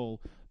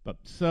Baseball, but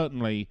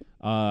certainly,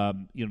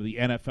 the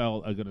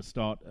NFL are going to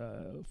start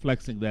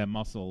flexing their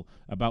muscle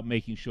about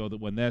making sure that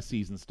when their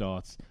season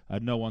starts,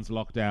 no one's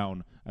locked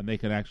down and they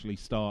can actually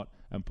start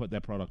and put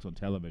their product on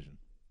television.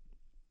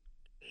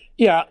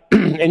 Yeah,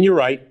 and you're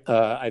right.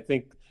 I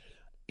think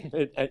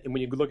when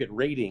you look at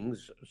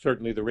ratings,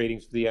 certainly the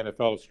ratings for the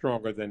NFL are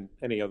stronger than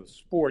any other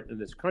sport in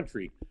this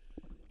country.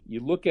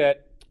 You look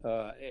at,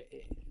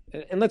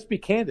 and let's be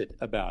candid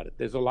about it,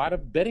 there's a lot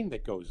of betting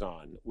that goes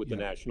on with the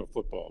National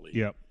Football League.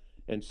 Yep.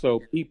 And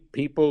so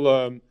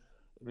people,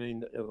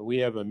 we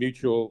have a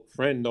mutual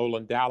friend,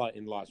 Nolan Dalla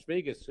in Las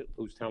Vegas,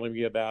 who's telling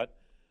me about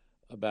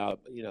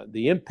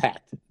the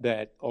impact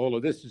that all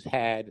of this has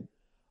had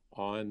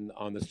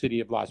on the city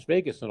of Las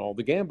Vegas and all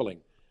the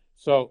gambling.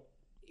 So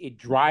it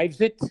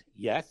drives it,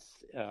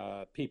 yes.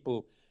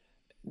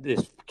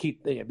 There's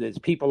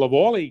people of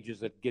all ages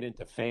that get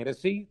into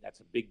fantasy. That's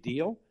a big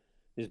deal.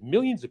 There's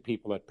millions of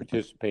people that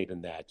participate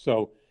in that.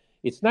 So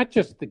it's not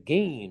just the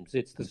games;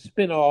 it's the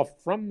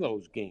spin-off from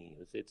those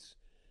games. It's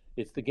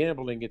the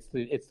gambling, it's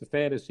the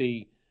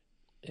fantasy,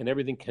 and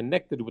everything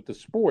connected with the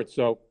sport.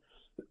 So,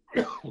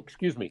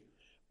 excuse me,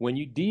 when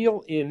you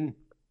deal in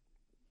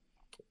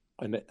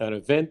an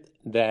event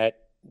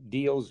that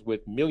deals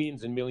with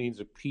millions and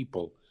millions of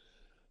people,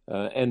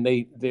 and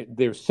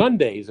their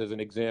Sundays, as an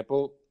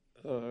example,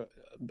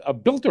 are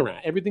built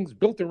around. Everything's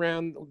built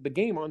around the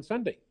game on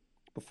Sunday,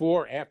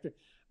 before, after.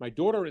 My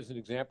daughter, as an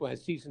example,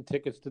 has season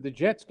tickets to the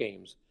Jets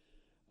games.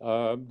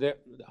 Her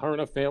and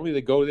her family,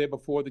 they go there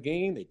before the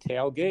game. They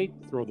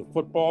tailgate, throw the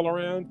football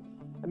around.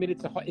 I mean,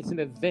 it's an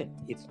event.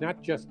 It's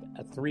not just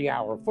a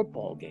 3-hour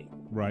football game.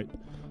 Right.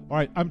 All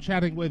right. I'm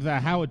chatting with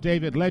Howard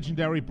David,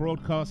 legendary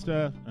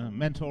broadcaster,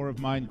 mentor of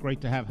mine.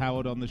 Great to have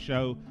Howard on the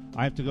show.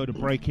 I have to go to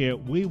break here.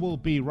 We will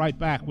be right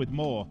back with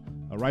more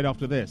right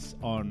after this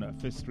on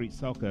Fifth Street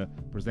Soccer,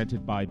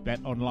 presented by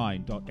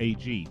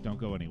betonline.ag. Don't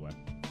go anywhere.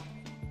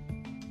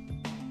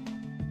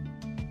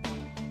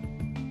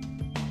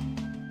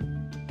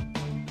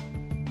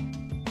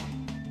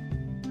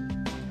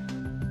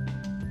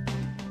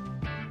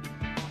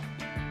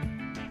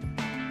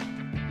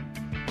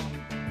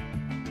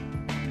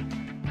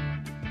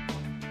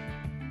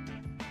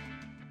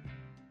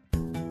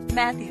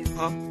 Matthew.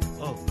 Huh?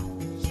 Oh,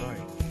 sorry.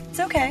 It's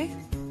okay.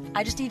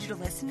 I just need you to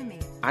listen to me.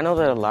 I know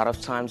that a lot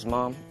of times,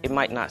 Mom, it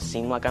might not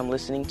seem like I'm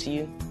listening to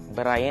you,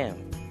 but I am.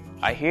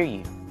 I hear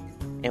you.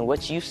 And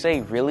what you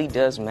say really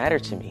does matter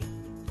to me.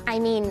 I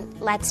mean,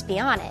 let's be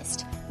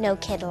honest. No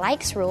kid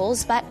likes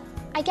rules, but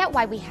I get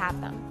why we have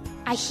them.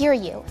 I hear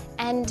you,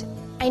 and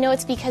I know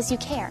it's because you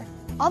care.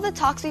 All the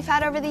talks we've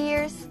had over the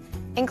years,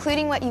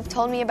 including what you've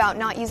told me about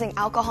not using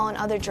alcohol and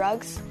other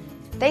drugs,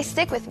 they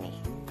stick with me.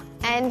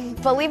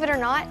 And believe it or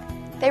not,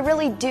 they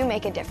really do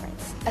make a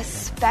difference,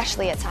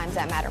 especially at times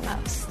that matter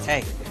most.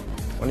 Hey,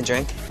 want a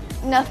drink?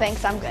 No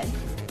thanks, I'm good.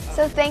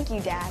 So thank you,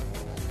 Dad,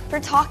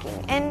 for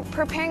talking and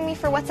preparing me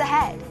for what's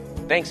ahead.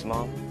 Thanks,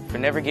 Mom, for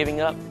never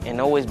giving up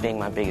and always being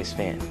my biggest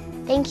fan.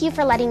 Thank you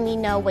for letting me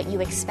know what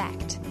you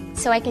expect,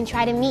 so I can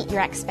try to meet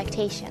your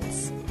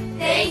expectations.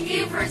 Thank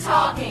you for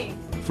talking.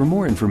 For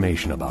more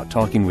information about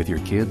talking with your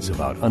kids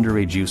about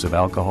underage use of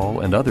alcohol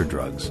and other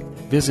drugs,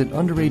 visit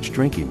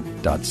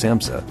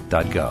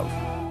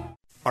underagedrinking.samhsa.gov.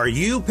 Are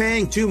you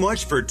paying too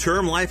much for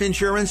term life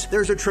insurance?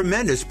 There's a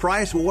tremendous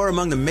price war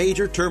among the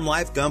major term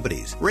life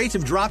companies. Rates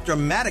have dropped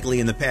dramatically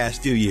in the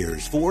past few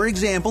years. For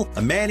example,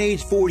 a man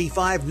age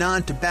 45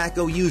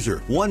 non-tobacco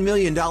user, $1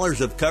 million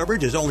of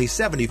coverage is only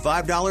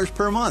 $75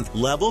 per month,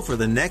 level for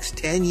the next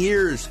 10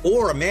 years.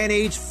 Or a man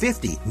age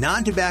 50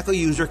 non-tobacco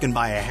user can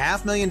buy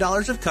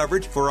 $500,000 of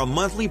coverage for a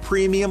monthly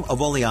premium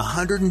of only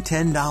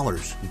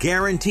 $110,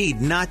 guaranteed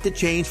not to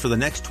change for the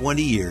next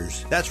 20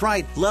 years. That's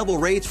right, level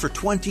rates for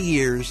 20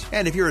 years.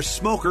 And if you're a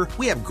smoker,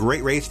 we have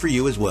great rates for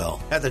you as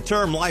well. At the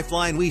Term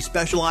Lifeline, we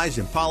specialize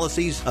in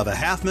policies of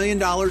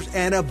 $500,000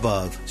 and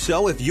above.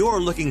 So if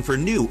you're looking for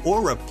new or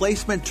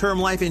replacement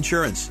term life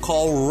insurance,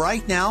 call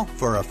right now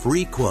for a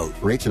free quote.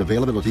 Rates and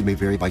availability may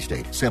vary by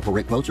state. Sample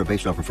rate quotes are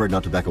based on preferred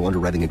non-tobacco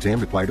underwriting exam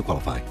required to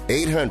qualify.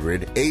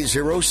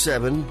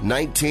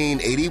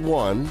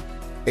 800-807-1981.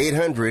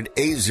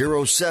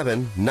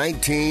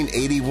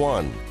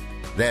 800-807-1981.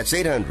 That's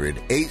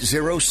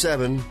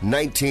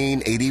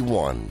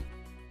 800-807-1981.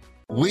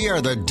 We are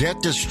the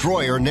Debt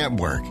Destroyer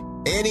Network.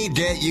 Any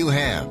debt you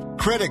have,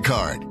 credit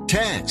card,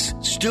 tax,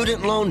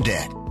 student loan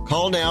debt,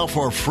 call now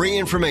for free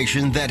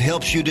information that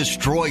helps you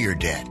destroy your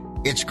debt.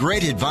 It's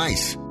great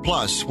advice.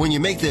 Plus, when you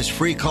make this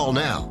free call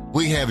now,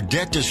 we have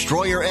Debt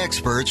Destroyer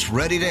experts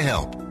ready to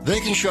help. They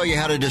can show you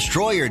how to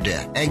destroy your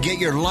debt and get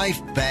your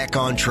life back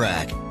on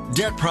track.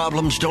 Debt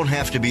problems don't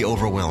have to be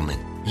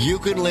overwhelming. You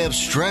can live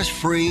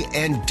stress-free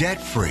and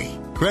debt-free.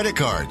 Credit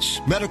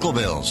cards, medical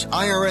bills,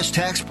 IRS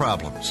tax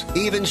problems,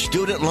 even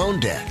student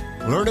loan debt.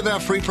 Learn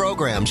about free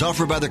programs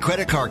offered by the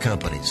credit card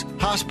companies,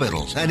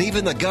 hospitals, and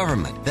even the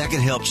government that can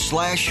help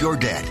slash your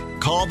debt.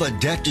 Call the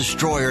Debt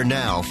Destroyer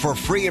now for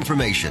free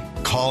information.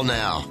 Call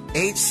now.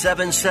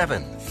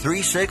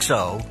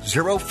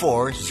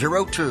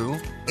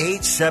 877-360-0402.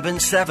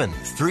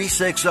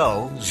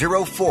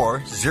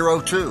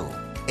 877-360-0402.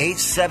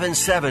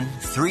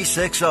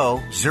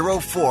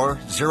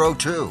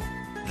 877-360-0402.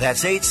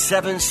 That's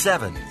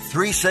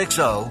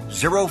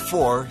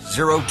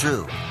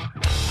 877-360-0402.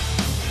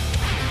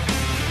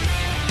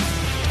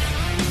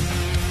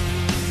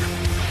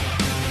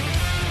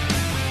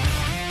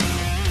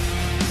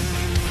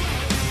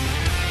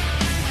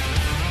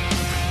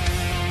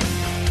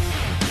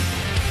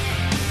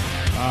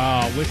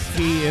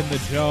 Whiskey in the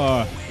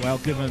jar. Well,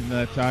 given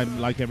that I'm,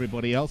 like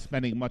everybody else,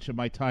 spending much of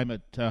my time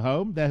at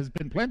home, there has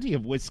been plenty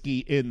of whiskey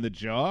in the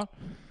jar.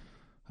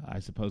 I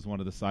suppose one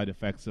of the side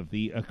effects of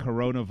the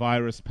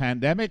coronavirus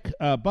pandemic.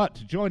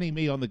 But joining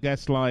me on the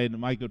guest line,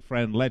 my good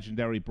friend,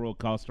 legendary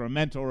broadcaster, a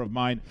mentor of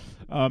mine,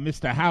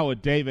 Mr.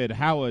 Howard David.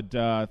 Howard,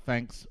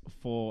 thanks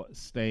for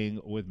staying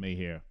with me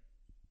here.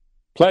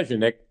 Pleasure,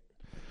 Nick.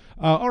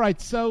 All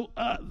right, so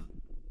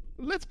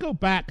let's go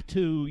back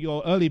to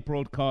your early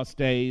broadcast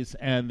days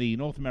and the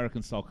North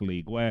American Soccer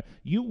League, where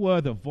you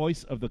were the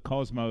voice of the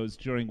Cosmos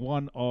during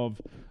one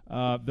of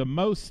the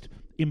most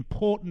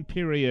important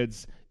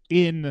periods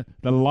in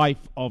the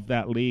life of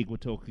that league. We're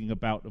talking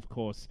about, of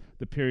course,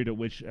 the period at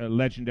which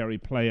legendary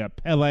player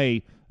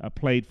Pelé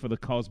played for the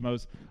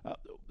Cosmos.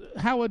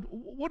 Howard,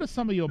 what are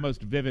some of your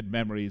most vivid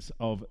memories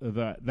of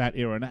that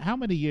era, and how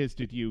many years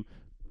did you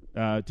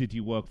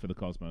work for the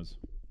Cosmos?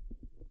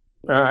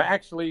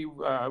 Actually,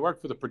 I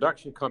worked for the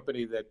production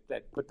company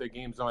that put their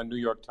games on New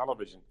York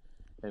television,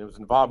 and I was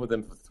involved with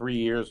them for 3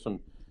 years, from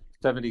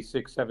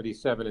 76,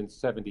 77, and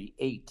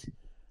 78.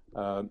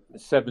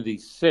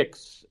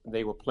 76,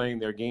 they were playing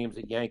their games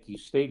at Yankee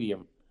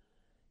Stadium,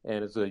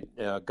 and as a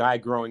guy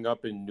growing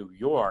up in New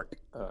York,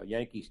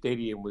 Yankee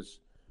Stadium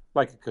was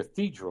like a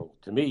cathedral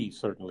to me,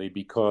 certainly,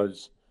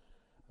 because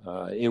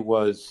it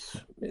was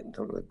a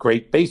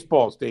great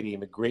baseball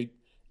stadium, a great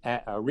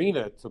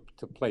arena to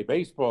play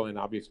baseball in,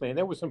 obviously, and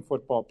there was some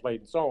football played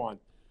and so on.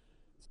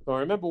 So I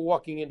remember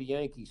walking into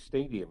Yankee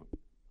Stadium,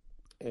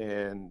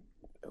 and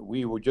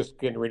we were just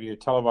getting ready to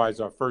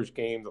televise our first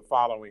game the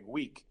following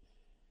week.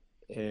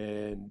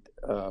 And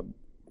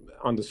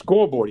on the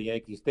scoreboard at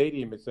Yankee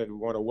Stadium, it said, we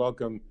want to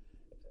welcome,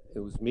 it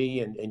was me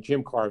and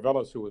Jim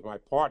Carvelis, who was my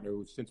partner,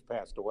 who's since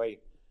passed away,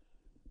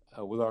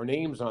 with our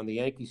names on the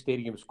Yankee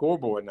Stadium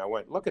scoreboard. And I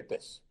went, look at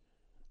this.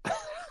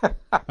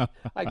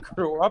 I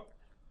grew up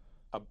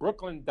a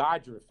Brooklyn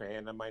Dodger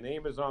fan, and my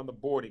name is on the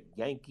board at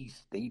Yankee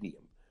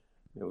Stadium.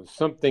 There was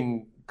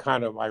something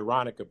kind of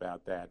ironic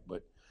about that.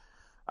 But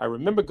I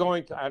remember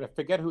going to, I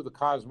forget who the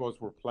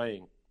Cosmos were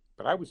playing,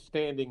 but I was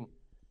standing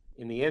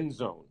in the end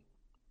zone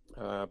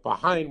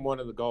behind one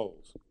of the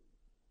goals.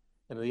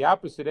 And at the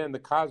opposite end, the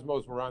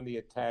Cosmos were on the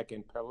attack,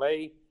 and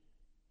Pelé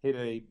hit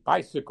a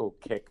bicycle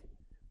kick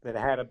that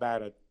had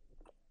about a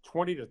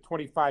 20 to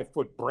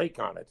 25-foot break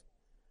on it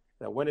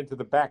that went into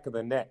the back of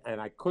the net,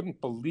 and I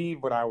couldn't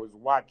believe what I was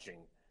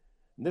watching.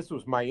 And this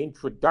was my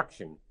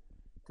introduction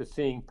to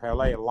seeing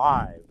Pelé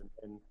live,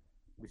 and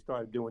we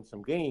started doing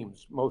some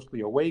games, mostly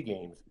away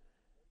games.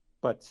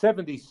 But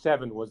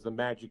 77 was the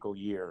magical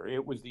year.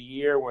 It was the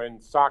year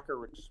when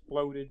soccer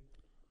exploded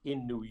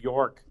in New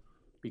York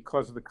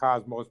because of the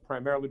Cosmos,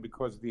 primarily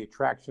because of the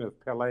attraction of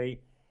Pelé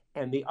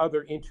and the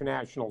other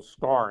international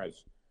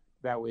stars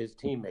that were his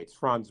teammates.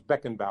 Franz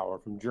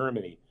Beckenbauer from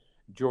Germany,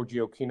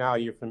 Giorgio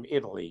Chinaglia from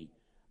Italy.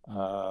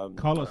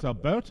 Carlos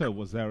Alberto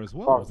was there as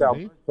well, Carlos wasn't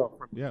he? Alberto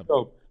from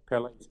Mexico,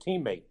 Pelé's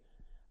teammate.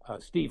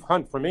 Steve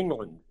Hunt from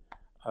England.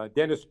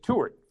 Dennis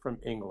Tuert from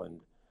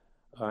England.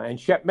 And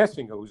Shep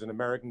Messinger, who's an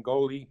American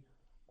goalie,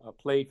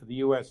 played for the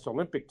U.S.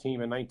 Olympic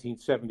team in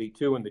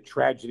 1972, and the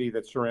tragedy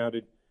that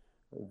surrounded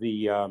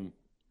the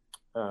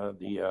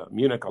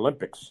Munich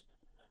Olympics.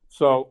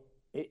 So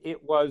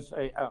it was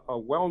a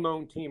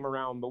well-known team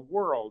around the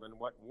world, and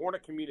what Warner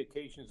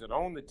Communications that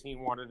owned the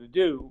team wanted to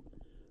do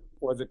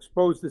was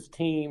expose this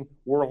team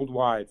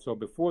worldwide. So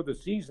before the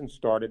season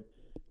started,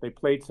 they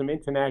played some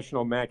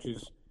international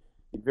matches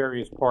in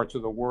various parts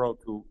of the world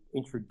to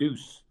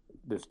introduce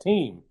this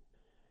team.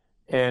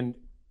 And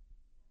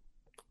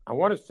I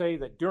want to say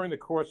that during the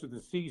course of the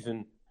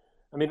season,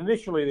 I mean,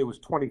 initially there was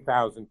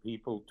 20,000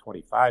 people,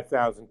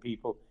 25,000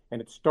 people,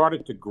 and it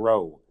started to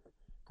grow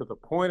to the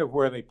point of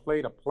where they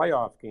played a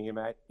playoff game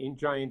in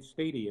Giant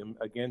Stadium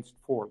against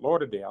Fort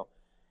Lauderdale,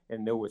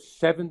 and there was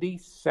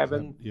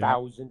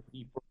 77,000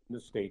 people in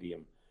the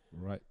stadium.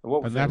 Right.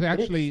 And that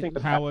actually,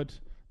 Howard,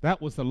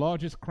 that was the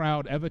largest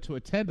crowd ever to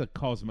attend a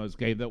Cosmos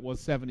game. That was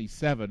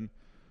 77.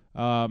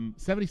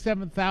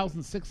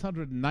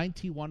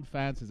 77,691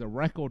 fans is a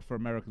record for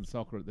American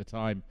soccer at the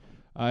time.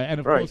 And,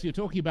 of Right. course, you're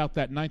talking about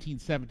that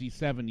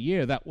 1977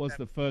 year. That was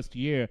the first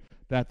year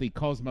that the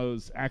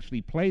Cosmos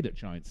actually played at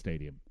Giant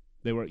Stadium.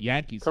 They were at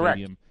Yankee Correct.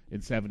 Stadium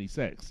in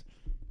 76.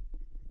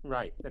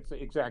 Right, that's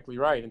exactly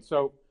right. And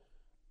so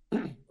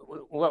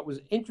what was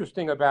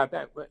interesting about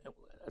that,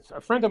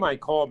 a friend of mine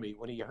called me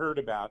when he heard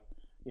about,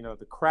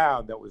 the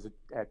crowd that was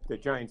at the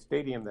Giant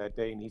Stadium that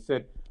day, and he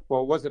said,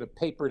 well, was it a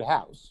papered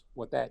house?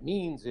 What that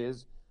means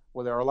is,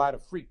 well, there are a lot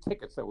of free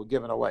tickets that were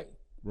given away.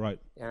 Right.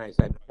 And I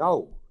said,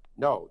 no,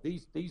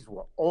 these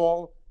were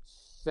all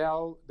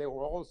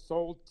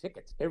sold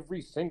tickets,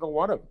 every single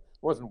one of them. There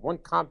wasn't one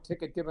comp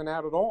ticket given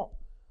out at all.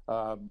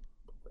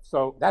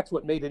 So that's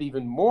what made it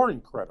even more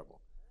incredible.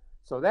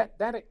 So that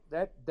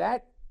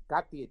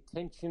got the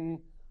attention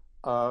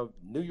of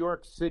New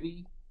York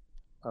City.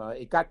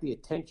 It got the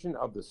attention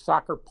of the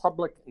soccer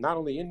public, not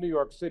only in New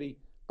York City,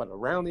 but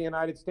around the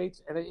United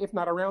States, and if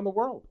not around the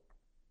world.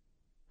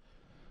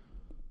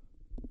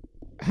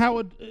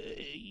 Howard,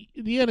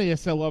 the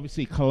NASL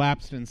obviously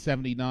collapsed in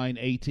 79,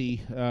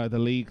 80. The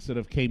league sort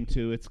of came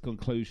to its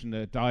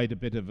conclusion. Died a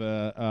bit of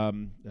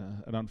an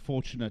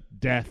unfortunate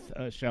death,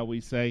 shall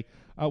we say.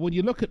 When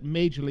you look at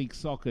Major League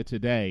Soccer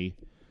today,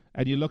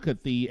 and you look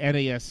at the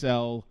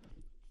NASL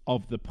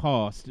of the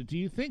past, do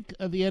you think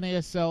the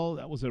NASL,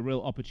 that was a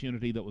real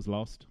opportunity that was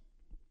lost?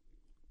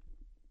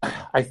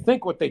 I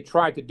think what they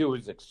tried to do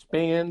is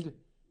expand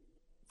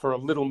for a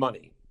little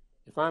money.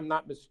 If I'm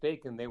not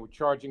mistaken, they were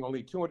charging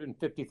only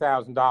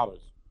 $250,000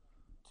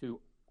 to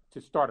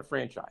start a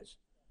franchise.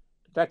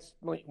 That's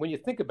when you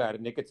think about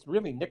it, Nick. It's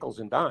really nickels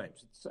and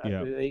dimes.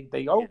 They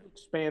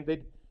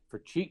overexpanded for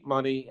cheap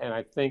money, and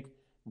I think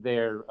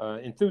their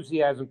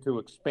enthusiasm to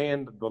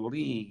expand the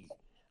league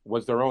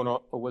was their own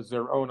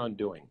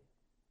undoing.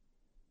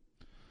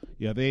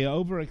 Yeah, they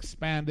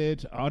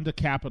overexpanded,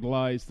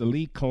 undercapitalized, the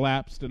league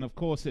collapsed, and of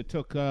course it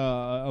took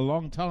a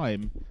long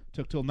time. It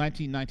took till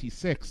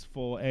 1996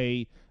 for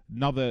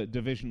another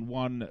Division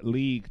I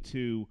league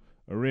to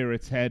rear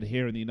its head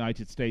here in the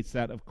United States.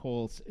 That, of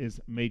course, is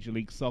Major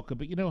League Soccer.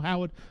 But,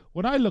 Howard,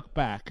 when I look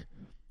back,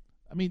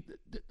 I mean,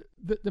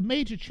 the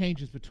major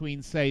changes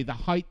between, say, the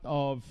height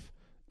of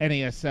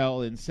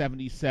NASL in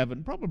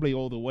 77, probably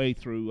all the way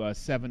through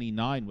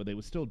 79, where they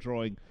were still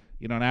drawing,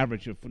 an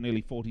average of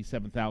nearly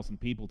 47,000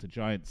 people to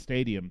Giant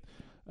Stadium,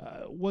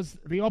 was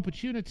the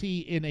opportunity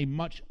in a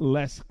much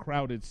less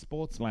crowded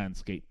sports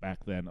landscape back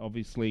then.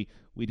 Obviously,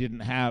 we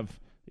didn't have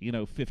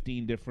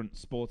 15 different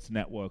sports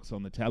networks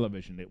on the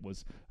television. It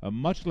was a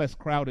much less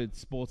crowded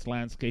sports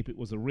landscape. It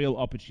was a real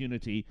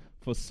opportunity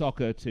for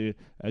soccer to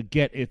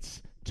get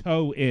its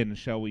toe in,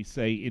 shall we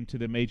say, into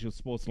the major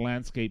sports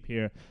landscape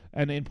here.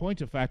 And in point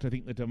of fact, I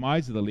think the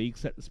demise of the league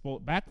set the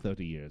sport back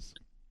 30 years.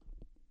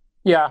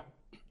 Yeah,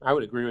 I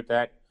would agree with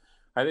that.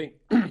 I think,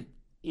 when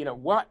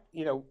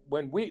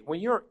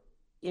you're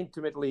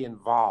intimately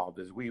involved,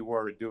 as we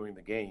were doing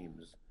the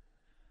games,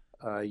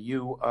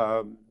 you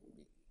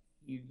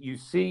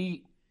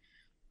see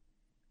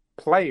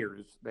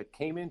players that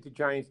came into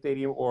Giant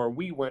Stadium, or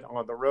we went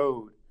on the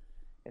road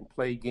and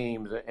played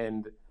games.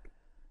 And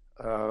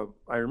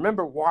I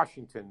remember the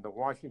Washington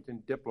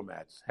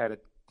Diplomats had a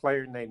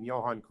player named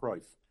Johan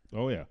Cruyff.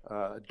 Oh, yeah.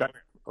 A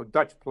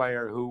Dutch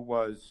player who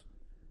was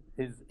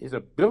his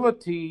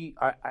ability.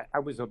 I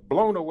was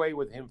blown away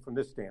with him from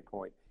this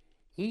standpoint.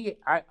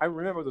 I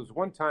remember there was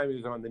one time he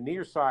was on the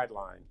near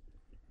sideline,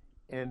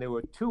 and there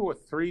were 2 or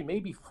 3,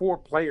 maybe 4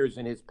 players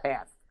in his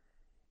path.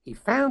 He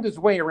found his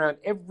way around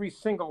every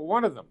single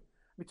one of them.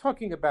 We're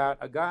talking about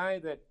a guy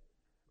that,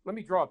 let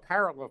me draw a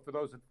parallel for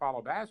those that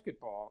follow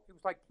basketball. It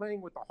was like playing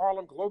with the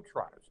Harlem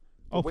Globetrotters.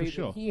 The way for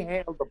sure. that he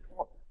handled the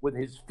ball with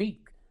his feet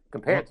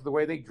compared to the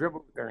way they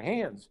dribbled with their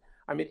hands.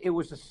 I mean, it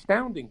was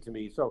astounding to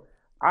me. So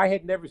I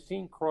had never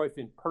seen Cruyff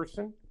in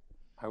person.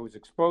 I was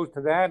exposed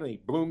to that, and he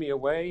blew me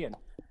away. And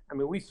I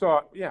mean, we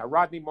saw,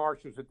 Rodney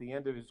Marsh was at the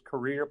end of his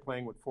career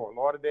playing with Fort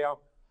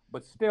Lauderdale,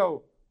 but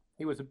still,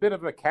 he was a bit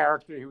of a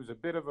character. He was a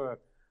bit of a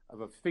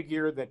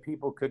figure that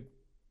people could,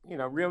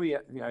 really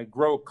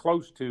grow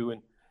close to.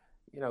 And,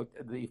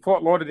 the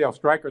Fort Lauderdale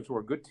Strikers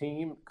were a good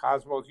team.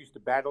 Cosmos used to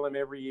battle them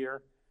every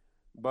year.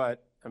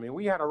 But, I mean,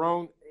 we had our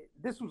own.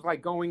 This was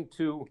like going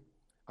to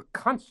a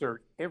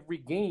concert every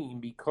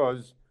game,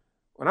 because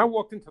when I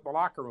walked into the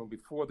locker room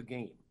before the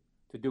game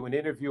to do an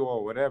interview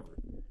or whatever,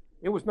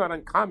 it was not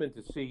uncommon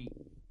to see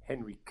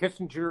Henry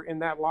Kissinger in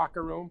that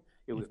locker room.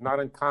 It was not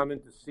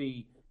uncommon to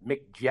see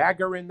Mick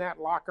Jagger in that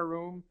locker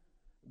room,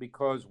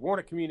 because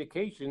Warner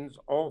Communications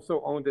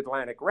also owned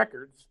Atlantic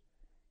Records,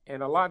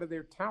 and a lot of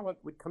their talent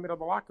would come into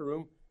the locker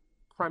room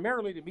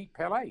primarily to meet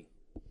Pelé.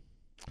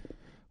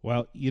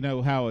 Well,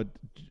 Howard,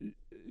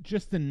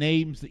 just the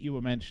names that you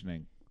were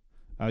mentioning,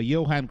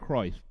 Johan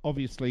Cruyff,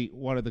 obviously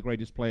one of the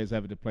greatest players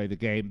ever to play the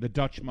game, the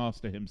Dutch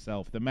master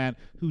himself, the man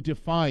who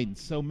defined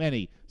so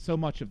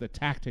much of the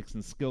tactics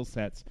and skill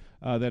sets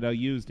that are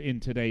used in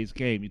today's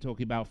game. You're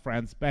talking about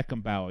Franz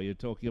Beckenbauer, you're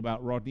talking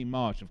about Rodney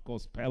Marsh, of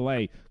course,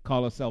 Pelé,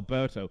 Carlos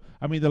Alberto.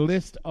 I mean, the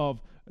list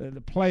of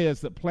the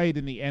players that played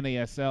in the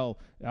NASL.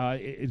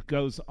 It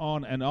goes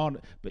on and on.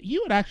 But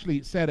you had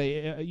actually said,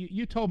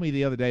 you told me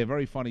the other day a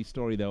very funny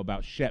story, though,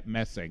 about Shep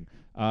Messing.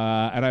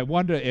 And I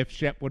wonder if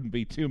Shep wouldn't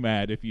be too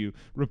mad if you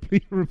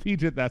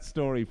repeated that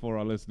story for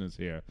our listeners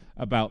here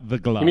about the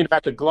glove. You mean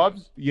about the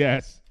gloves?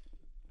 Yes.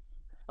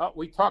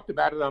 We talked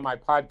about it on my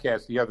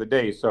podcast the other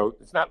day, so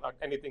it's not like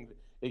anything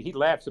that he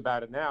laughs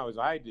about it now as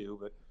I do,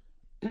 but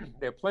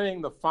they're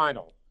playing the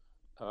final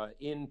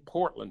in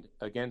Portland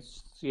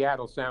against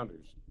Seattle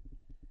Sounders.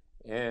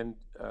 And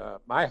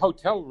my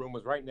hotel room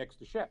was right next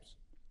to Shep's.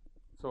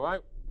 So I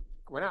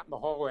went out in the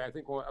hallway. I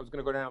think I was going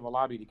to go down to the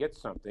lobby to get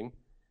something.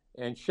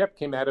 And Shep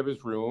came out of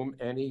his room,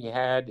 and he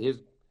had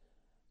his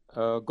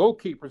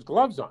goalkeeper's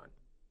gloves on.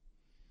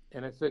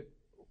 And I said,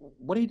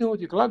 "What are you doing with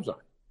your gloves on?"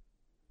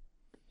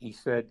 He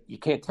said, "You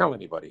can't tell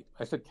anybody."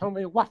 I said, "Tell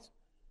me what?"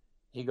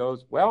 He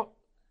goes, "Well,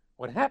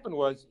 what happened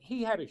was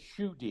he had a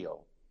shoe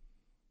deal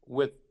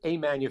with a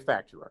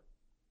manufacturer.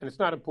 And it's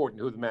not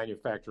important who the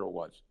manufacturer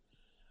was.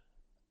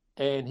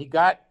 And he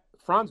got,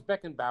 Franz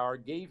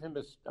Beckenbauer gave him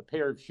a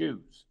pair of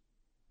shoes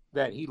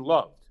that he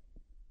loved.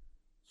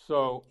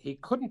 So he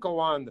couldn't go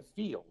on the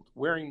field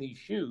wearing these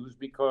shoes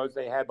because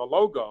they had the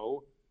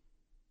logo,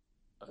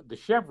 the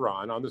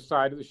chevron on the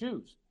side of the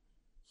shoes.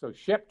 So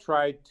Shep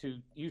tried to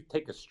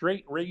take a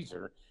straight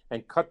razor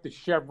and cut the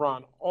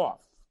chevron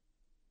off,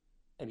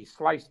 and he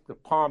sliced the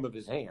palm of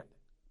his hand.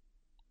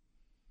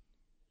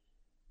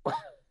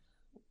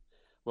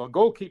 Well, a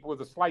goalkeeper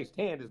with a sliced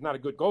hand is not a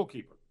good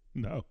goalkeeper.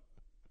 No.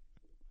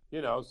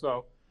 You know,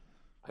 so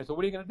I said,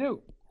 "What are you going to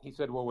do?" He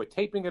said, "Well, we're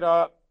taping it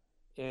up."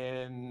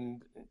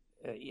 And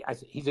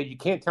he said, "You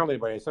can't tell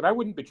anybody." I said, "I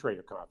wouldn't betray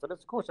your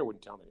confidence. Of course I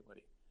wouldn't tell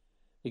anybody."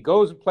 He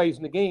goes and plays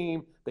in the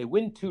game. They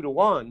win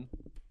 2-1.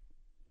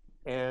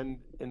 And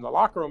in the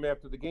locker room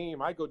after the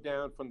game, I go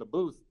down from the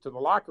booth to the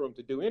locker room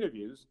to do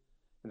interviews.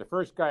 And the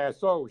first guy I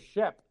saw was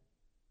Shep.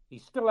 He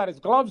still had his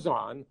gloves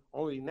on,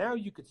 only now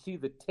you could see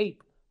the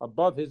tape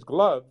above his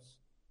gloves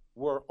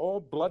were all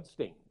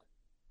bloodstained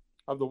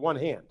of the one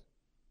hand.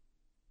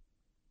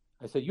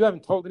 I said, "You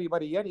haven't told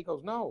anybody yet?" He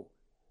goes, "No."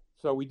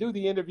 So we do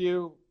the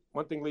interview.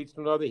 One thing leads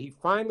to another. He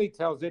finally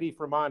tells Eddie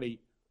Firmani,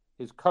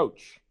 his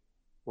coach,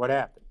 what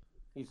happened.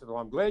 He said, "Well,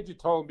 I'm glad you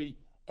told me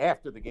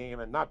after the game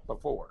and not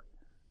before."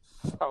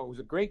 So it was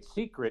a great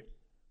secret,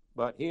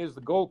 but here's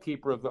the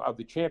goalkeeper of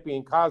the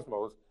champion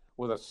Cosmos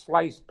with a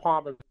sliced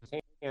palm of his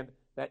hand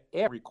that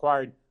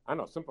required, I don't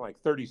know, something like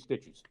 30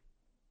 stitches.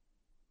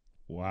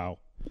 Wow.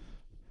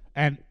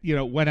 And,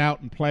 went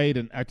out and played,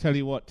 and I tell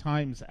you what,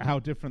 times, how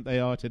different they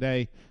are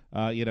today.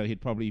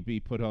 He'd probably be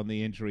put on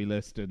the injury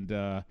list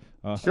and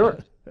sure,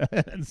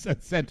 and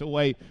sent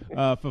away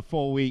for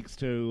 4 weeks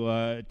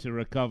to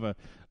recover.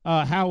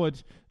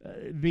 Howard,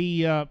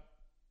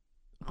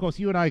 of course,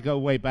 you and I go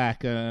way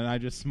back, and I'm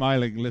just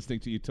smiling listening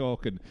to you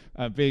talk and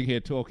being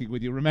here talking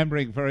with you,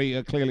 remembering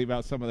very clearly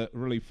about some of the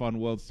really fun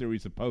World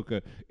Series of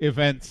Poker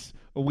events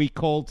we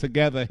called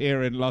together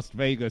here in Las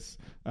Vegas.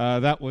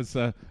 That was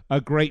a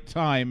great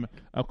time.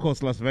 Of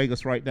course, Las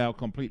Vegas right now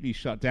completely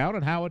shut down.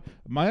 And Howard,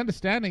 my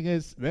understanding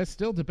is they're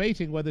still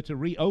debating whether to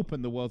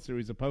reopen the World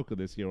Series of Poker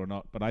this year or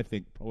not, but I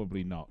think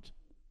probably not.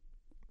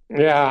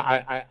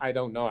 Yeah, I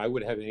don't know. I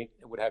would have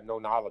no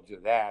knowledge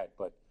of that,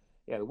 but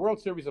yeah, the World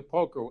Series of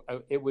Poker,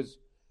 this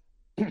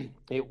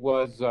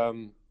was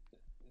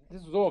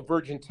all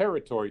virgin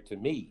territory to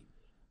me.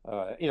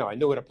 I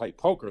knew how to play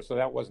poker, so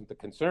that wasn't the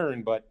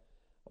concern, but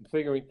I'm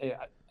figuring,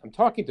 I'm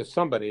talking to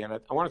somebody, and I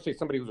want to say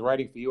somebody who's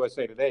writing for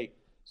USA Today,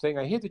 saying,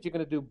 "I hear that you're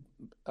going to do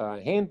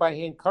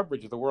hand-by-hand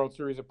coverage of the World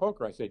Series of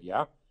Poker." I said,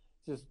 "Yeah."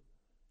 He says,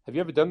 "Have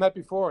you ever done that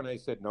before?" And I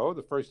said, "No,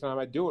 the first time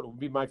I do it will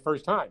be my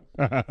first time."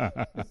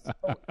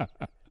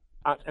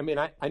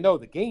 I know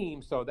the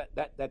game, so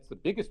that's the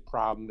biggest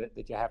problem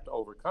that you have to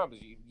overcome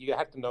is you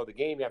have to know the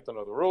game, you have to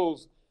know the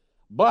rules.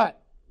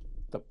 But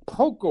the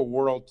poker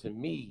world to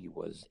me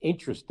was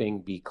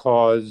interesting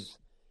because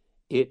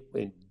it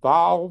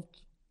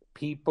involved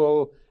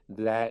people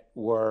that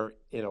were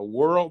in a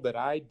world that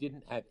I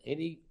didn't have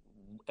any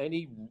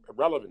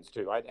relevance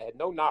to. I had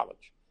no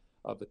knowledge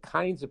of the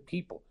kinds of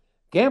people.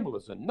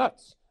 Gamblers are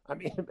nuts.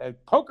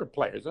 Poker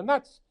players are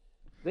nuts.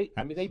 They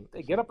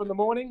get up in the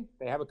morning,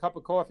 they have a cup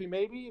of coffee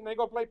maybe, and they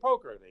go play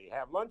poker. They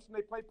have lunch and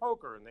they play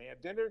poker, and they have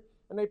dinner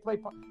and they play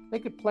They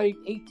could play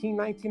 18,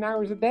 19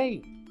 hours a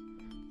day.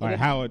 All right,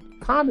 Howard.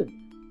 Common.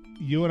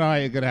 You and I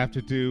are going to have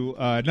to do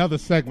another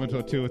segment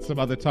or two at some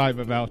other time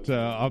about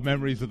our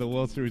memories of the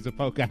World Series of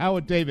Poker.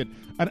 Howard David,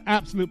 an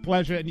absolute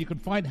pleasure. And you can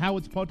find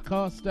Howard's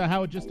podcast,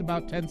 Howard, just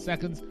about 10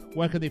 seconds.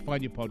 Where can they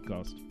find your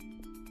podcast?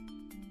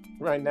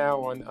 Right now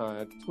on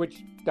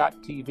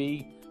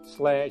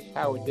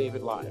twitch.tv/Howard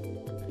David Live.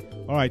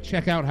 All right,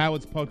 check out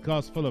Howard's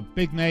podcast full of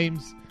big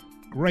names.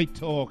 Great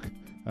talk.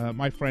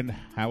 My friend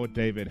Howard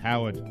David.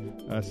 Howard,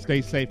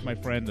 stay safe, my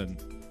friend,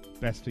 and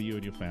best to you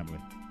and your family.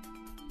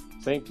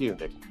 Same to you,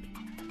 Nick.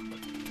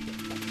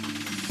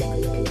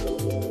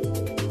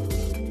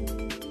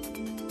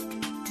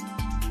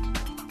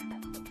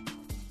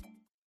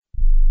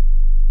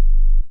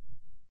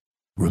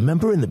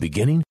 Remember in the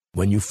beginning,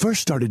 When you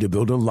first started to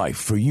build a life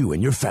for you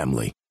and your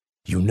family,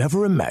 you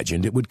never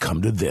imagined it would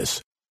come to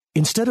this.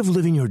 Instead of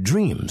living your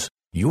dreams,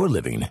 you're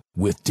living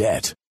with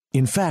debt.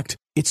 In fact,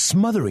 it's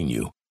smothering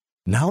you.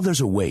 Now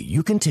there's a way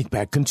you can take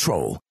back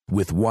control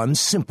with one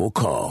simple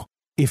call.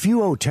 If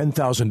you owe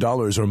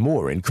 $10,000 or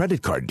more in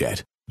credit card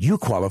debt, you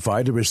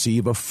qualify to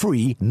receive a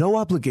free,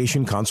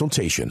 no-obligation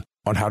consultation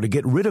on how to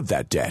get rid of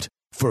that debt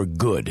for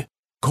good.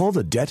 Call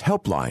the Debt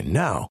Helpline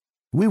now.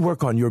 We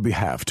work on your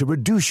behalf to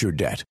reduce your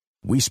debt.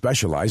 We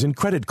specialize in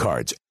credit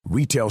cards,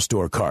 retail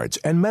store cards,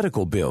 and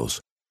medical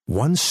bills.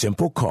 One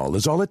simple call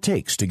is all it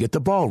takes to get the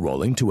ball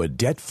rolling to a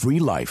debt-free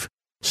life.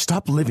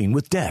 Stop living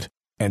with debt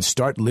and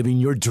start living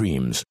your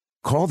dreams.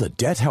 Call the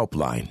Debt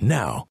Helpline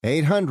now.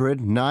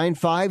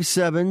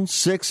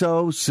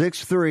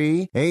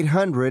 800-957-6063.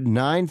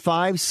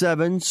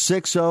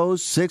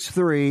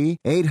 800-957-6063.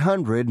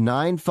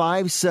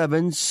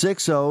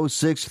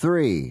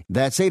 800-957-6063.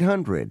 That's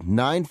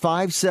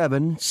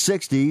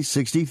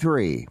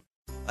 800-957-6063.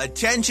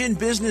 Attention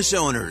business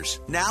owners.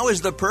 Now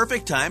is the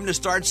perfect time to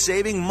start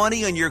saving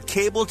money on your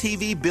cable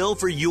TV bill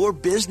for your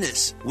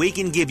business. We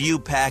can give you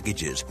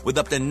packages with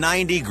up to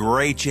 90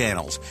 great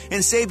channels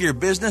and save your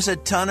business a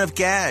ton of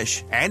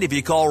cash. And if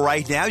you call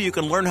right now, you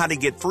can learn how to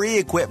get free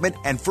equipment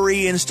and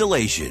free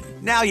installation.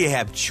 Now you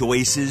have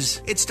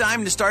choices. It's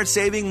time to start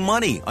saving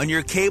money on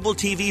your cable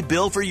TV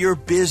bill for your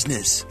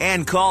business.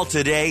 And call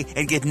today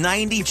and get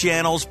 90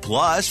 channels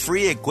plus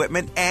free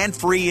equipment and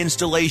free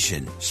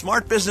installation.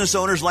 Smart business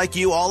owners like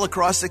you all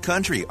across the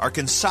country are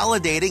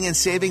consolidating and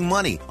saving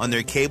money on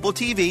their cable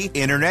TV,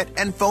 internet,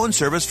 and phone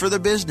service for their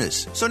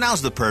business. So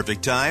now's the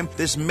perfect time.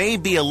 This may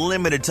be a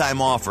limited time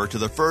offer to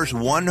the first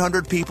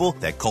 100 people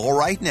that call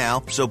right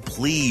now, so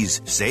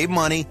please save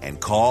money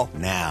and call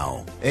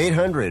now.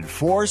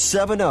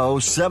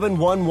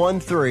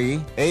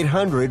 800-470-7113.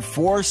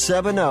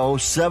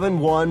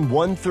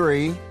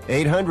 800-470-7113.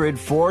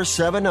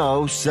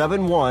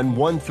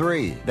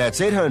 800-470-7113. That's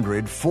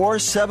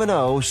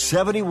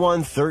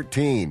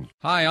 800-470-7113.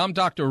 Hi, I'm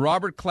Dr.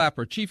 Robert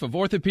Clapper, Chief of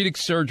Orthopedic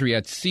Surgery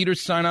at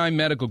Cedars-Sinai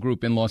Medical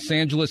Group in Los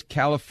Angeles,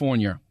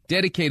 California.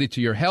 Dedicated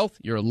to your health,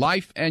 your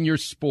life, and your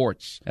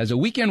sports. As a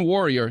weekend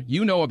warrior,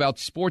 you know about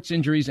sports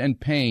injuries and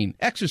pain.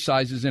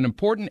 Exercise is an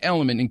important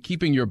element in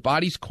keeping your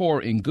body's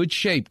core in good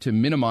shape to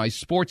minimize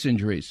sports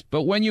injuries.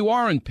 But when you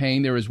are in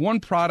pain, there is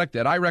one product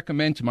that I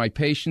recommend to my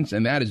patients,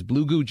 and that is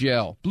Blue Goo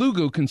Gel. Blue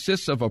Goo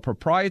consists of a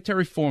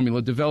proprietary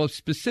formula developed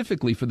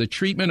specifically for the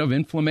treatment of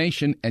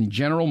inflammation and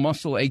general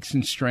muscle aches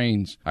and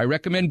strains. I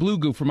recommend Blue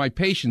Goo for my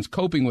patients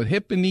coping with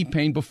hip and knee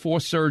pain before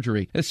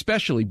surgery,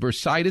 especially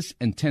bursitis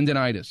and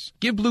tendinitis.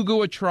 Give Blue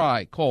Goo a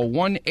try. Call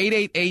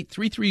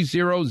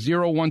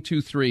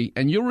 1-888-330-0123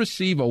 and you'll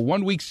receive a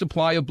 1-week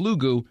supply of Blue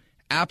Goo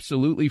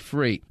absolutely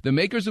free. The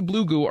makers of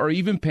Blue Goo are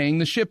even paying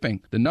the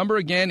shipping. The number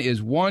again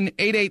is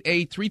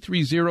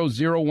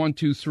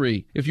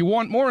 1-888-330-0123. If you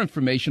want more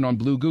information on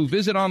Blue Goo,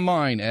 visit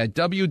online at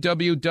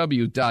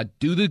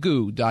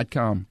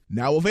www.dothegoo.com.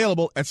 Now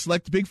available at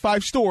select Big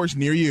 5 stores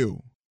near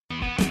you.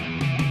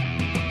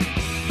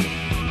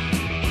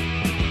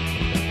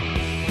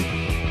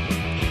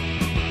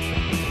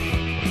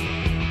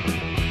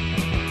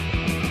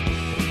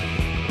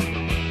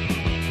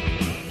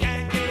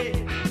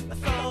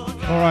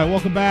 All right,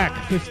 welcome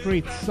back. Fifth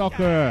Street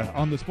Soccer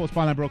on the Sports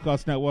Byline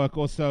Broadcast Network,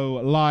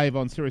 also live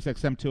on Sirius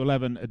XM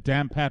 211,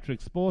 Dan Patrick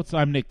Sports.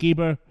 I'm Nick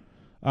Geber.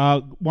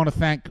 Want to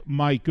thank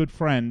my good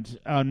friend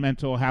and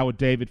mentor Howard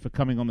David for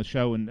coming on the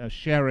show and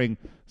sharing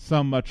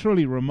some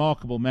truly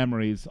remarkable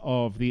memories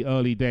of the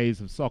early days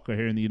of soccer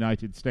here in the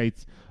United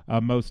States.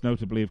 Most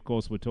notably, of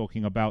course, we're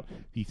talking about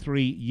the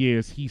 3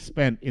 years he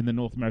spent in the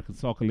North American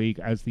Soccer League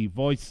as the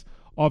voice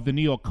of the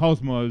New York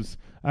Cosmos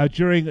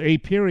during a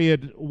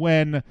period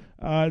when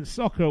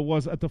soccer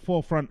was at the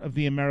forefront of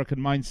the American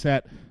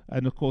mindset,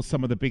 and of course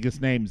some of the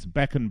biggest names,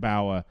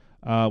 Beckenbauer,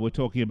 we're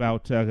talking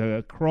about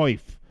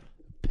Cruyff,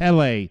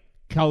 Pele,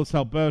 Carlos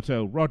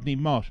Alberto, Rodney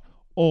Mott,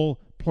 all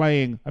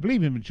playing, I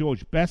believe even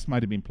George Best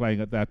might have been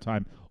playing at that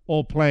time,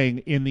 all playing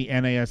in the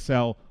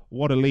NASL.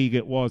 What a league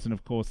it was, and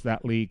of course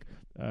that league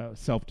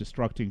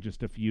self-destructing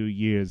just a few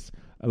years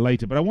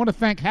later. But I want to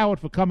thank Howard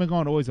for coming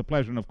on. Always a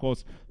pleasure. And of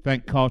course,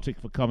 thank Kartik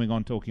for coming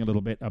on, talking a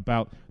little bit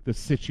about the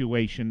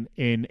situation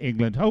in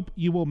England. Hope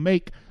you will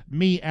make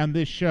me and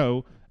this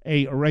show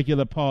a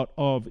regular part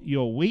of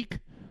your week.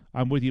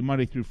 I'm with you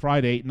Monday through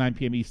Friday, 9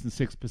 p.m. Eastern,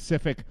 6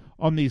 Pacific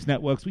on these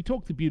networks. We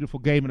talk the beautiful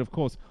game, and of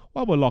course,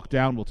 while we're locked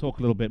down, we'll talk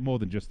a little bit more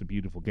than just the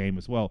beautiful game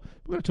as well.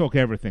 We're going to talk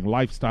everything,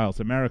 lifestyles,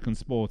 American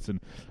sports,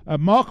 and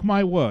mark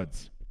my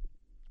words,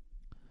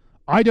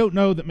 I don't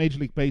know that Major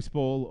League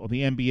Baseball or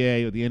the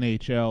NBA or the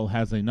NHL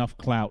has enough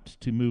clout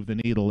to move the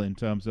needle in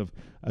terms of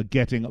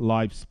getting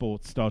live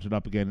sports started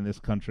up again in this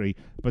country,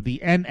 but the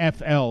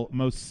NFL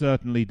most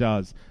certainly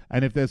does.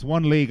 And if there's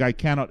one league I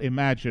cannot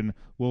imagine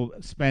will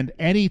spend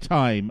any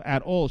time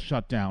at all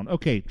shut down,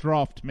 okay,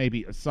 draft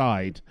maybe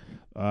aside,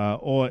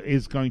 or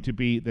is going to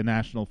be the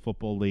National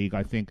Football League.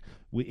 I think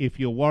if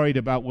you're worried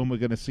about when we're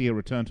going to see a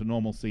return to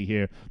normalcy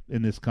here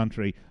in this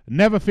country,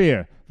 never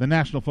fear. The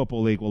National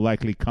Football League will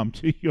likely come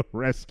to your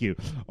rescue.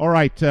 All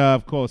right,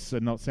 of course,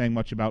 not saying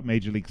much about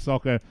Major League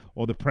Soccer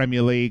or the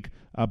Premier League.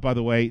 By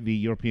the way, the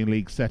European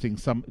League setting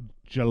some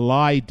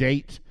July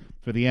date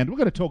for the end. We're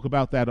going to talk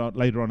about that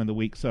later on in the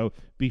week, so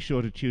be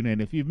sure to tune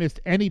in. If you've missed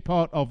any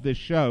part of this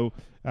show,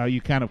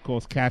 you can, of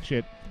course, catch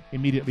it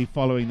immediately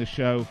following the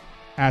show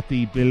at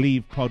the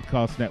Believe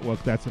Podcast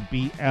Network. That's a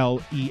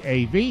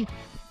BLEAV.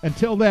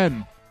 Until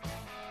then,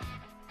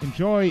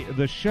 enjoy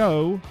the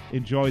show,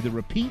 enjoy the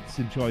repeats,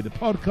 enjoy the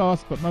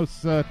podcast, but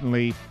most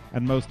certainly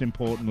and most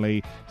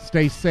importantly,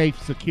 stay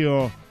safe,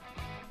 secure,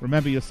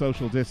 remember your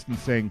social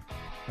distancing,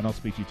 and I'll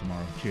speak to you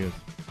tomorrow. Cheers.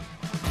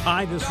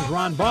 Hi, this is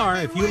Ron Barr.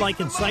 If you like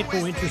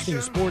insightful,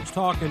 interesting sports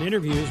talk and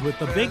interviews with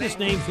the biggest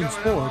names in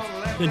sports,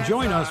 then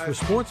join us for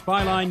Sports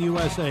Byline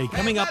USA,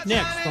 coming up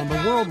next on the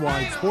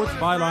worldwide Sports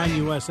Byline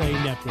USA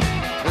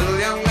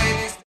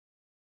Network.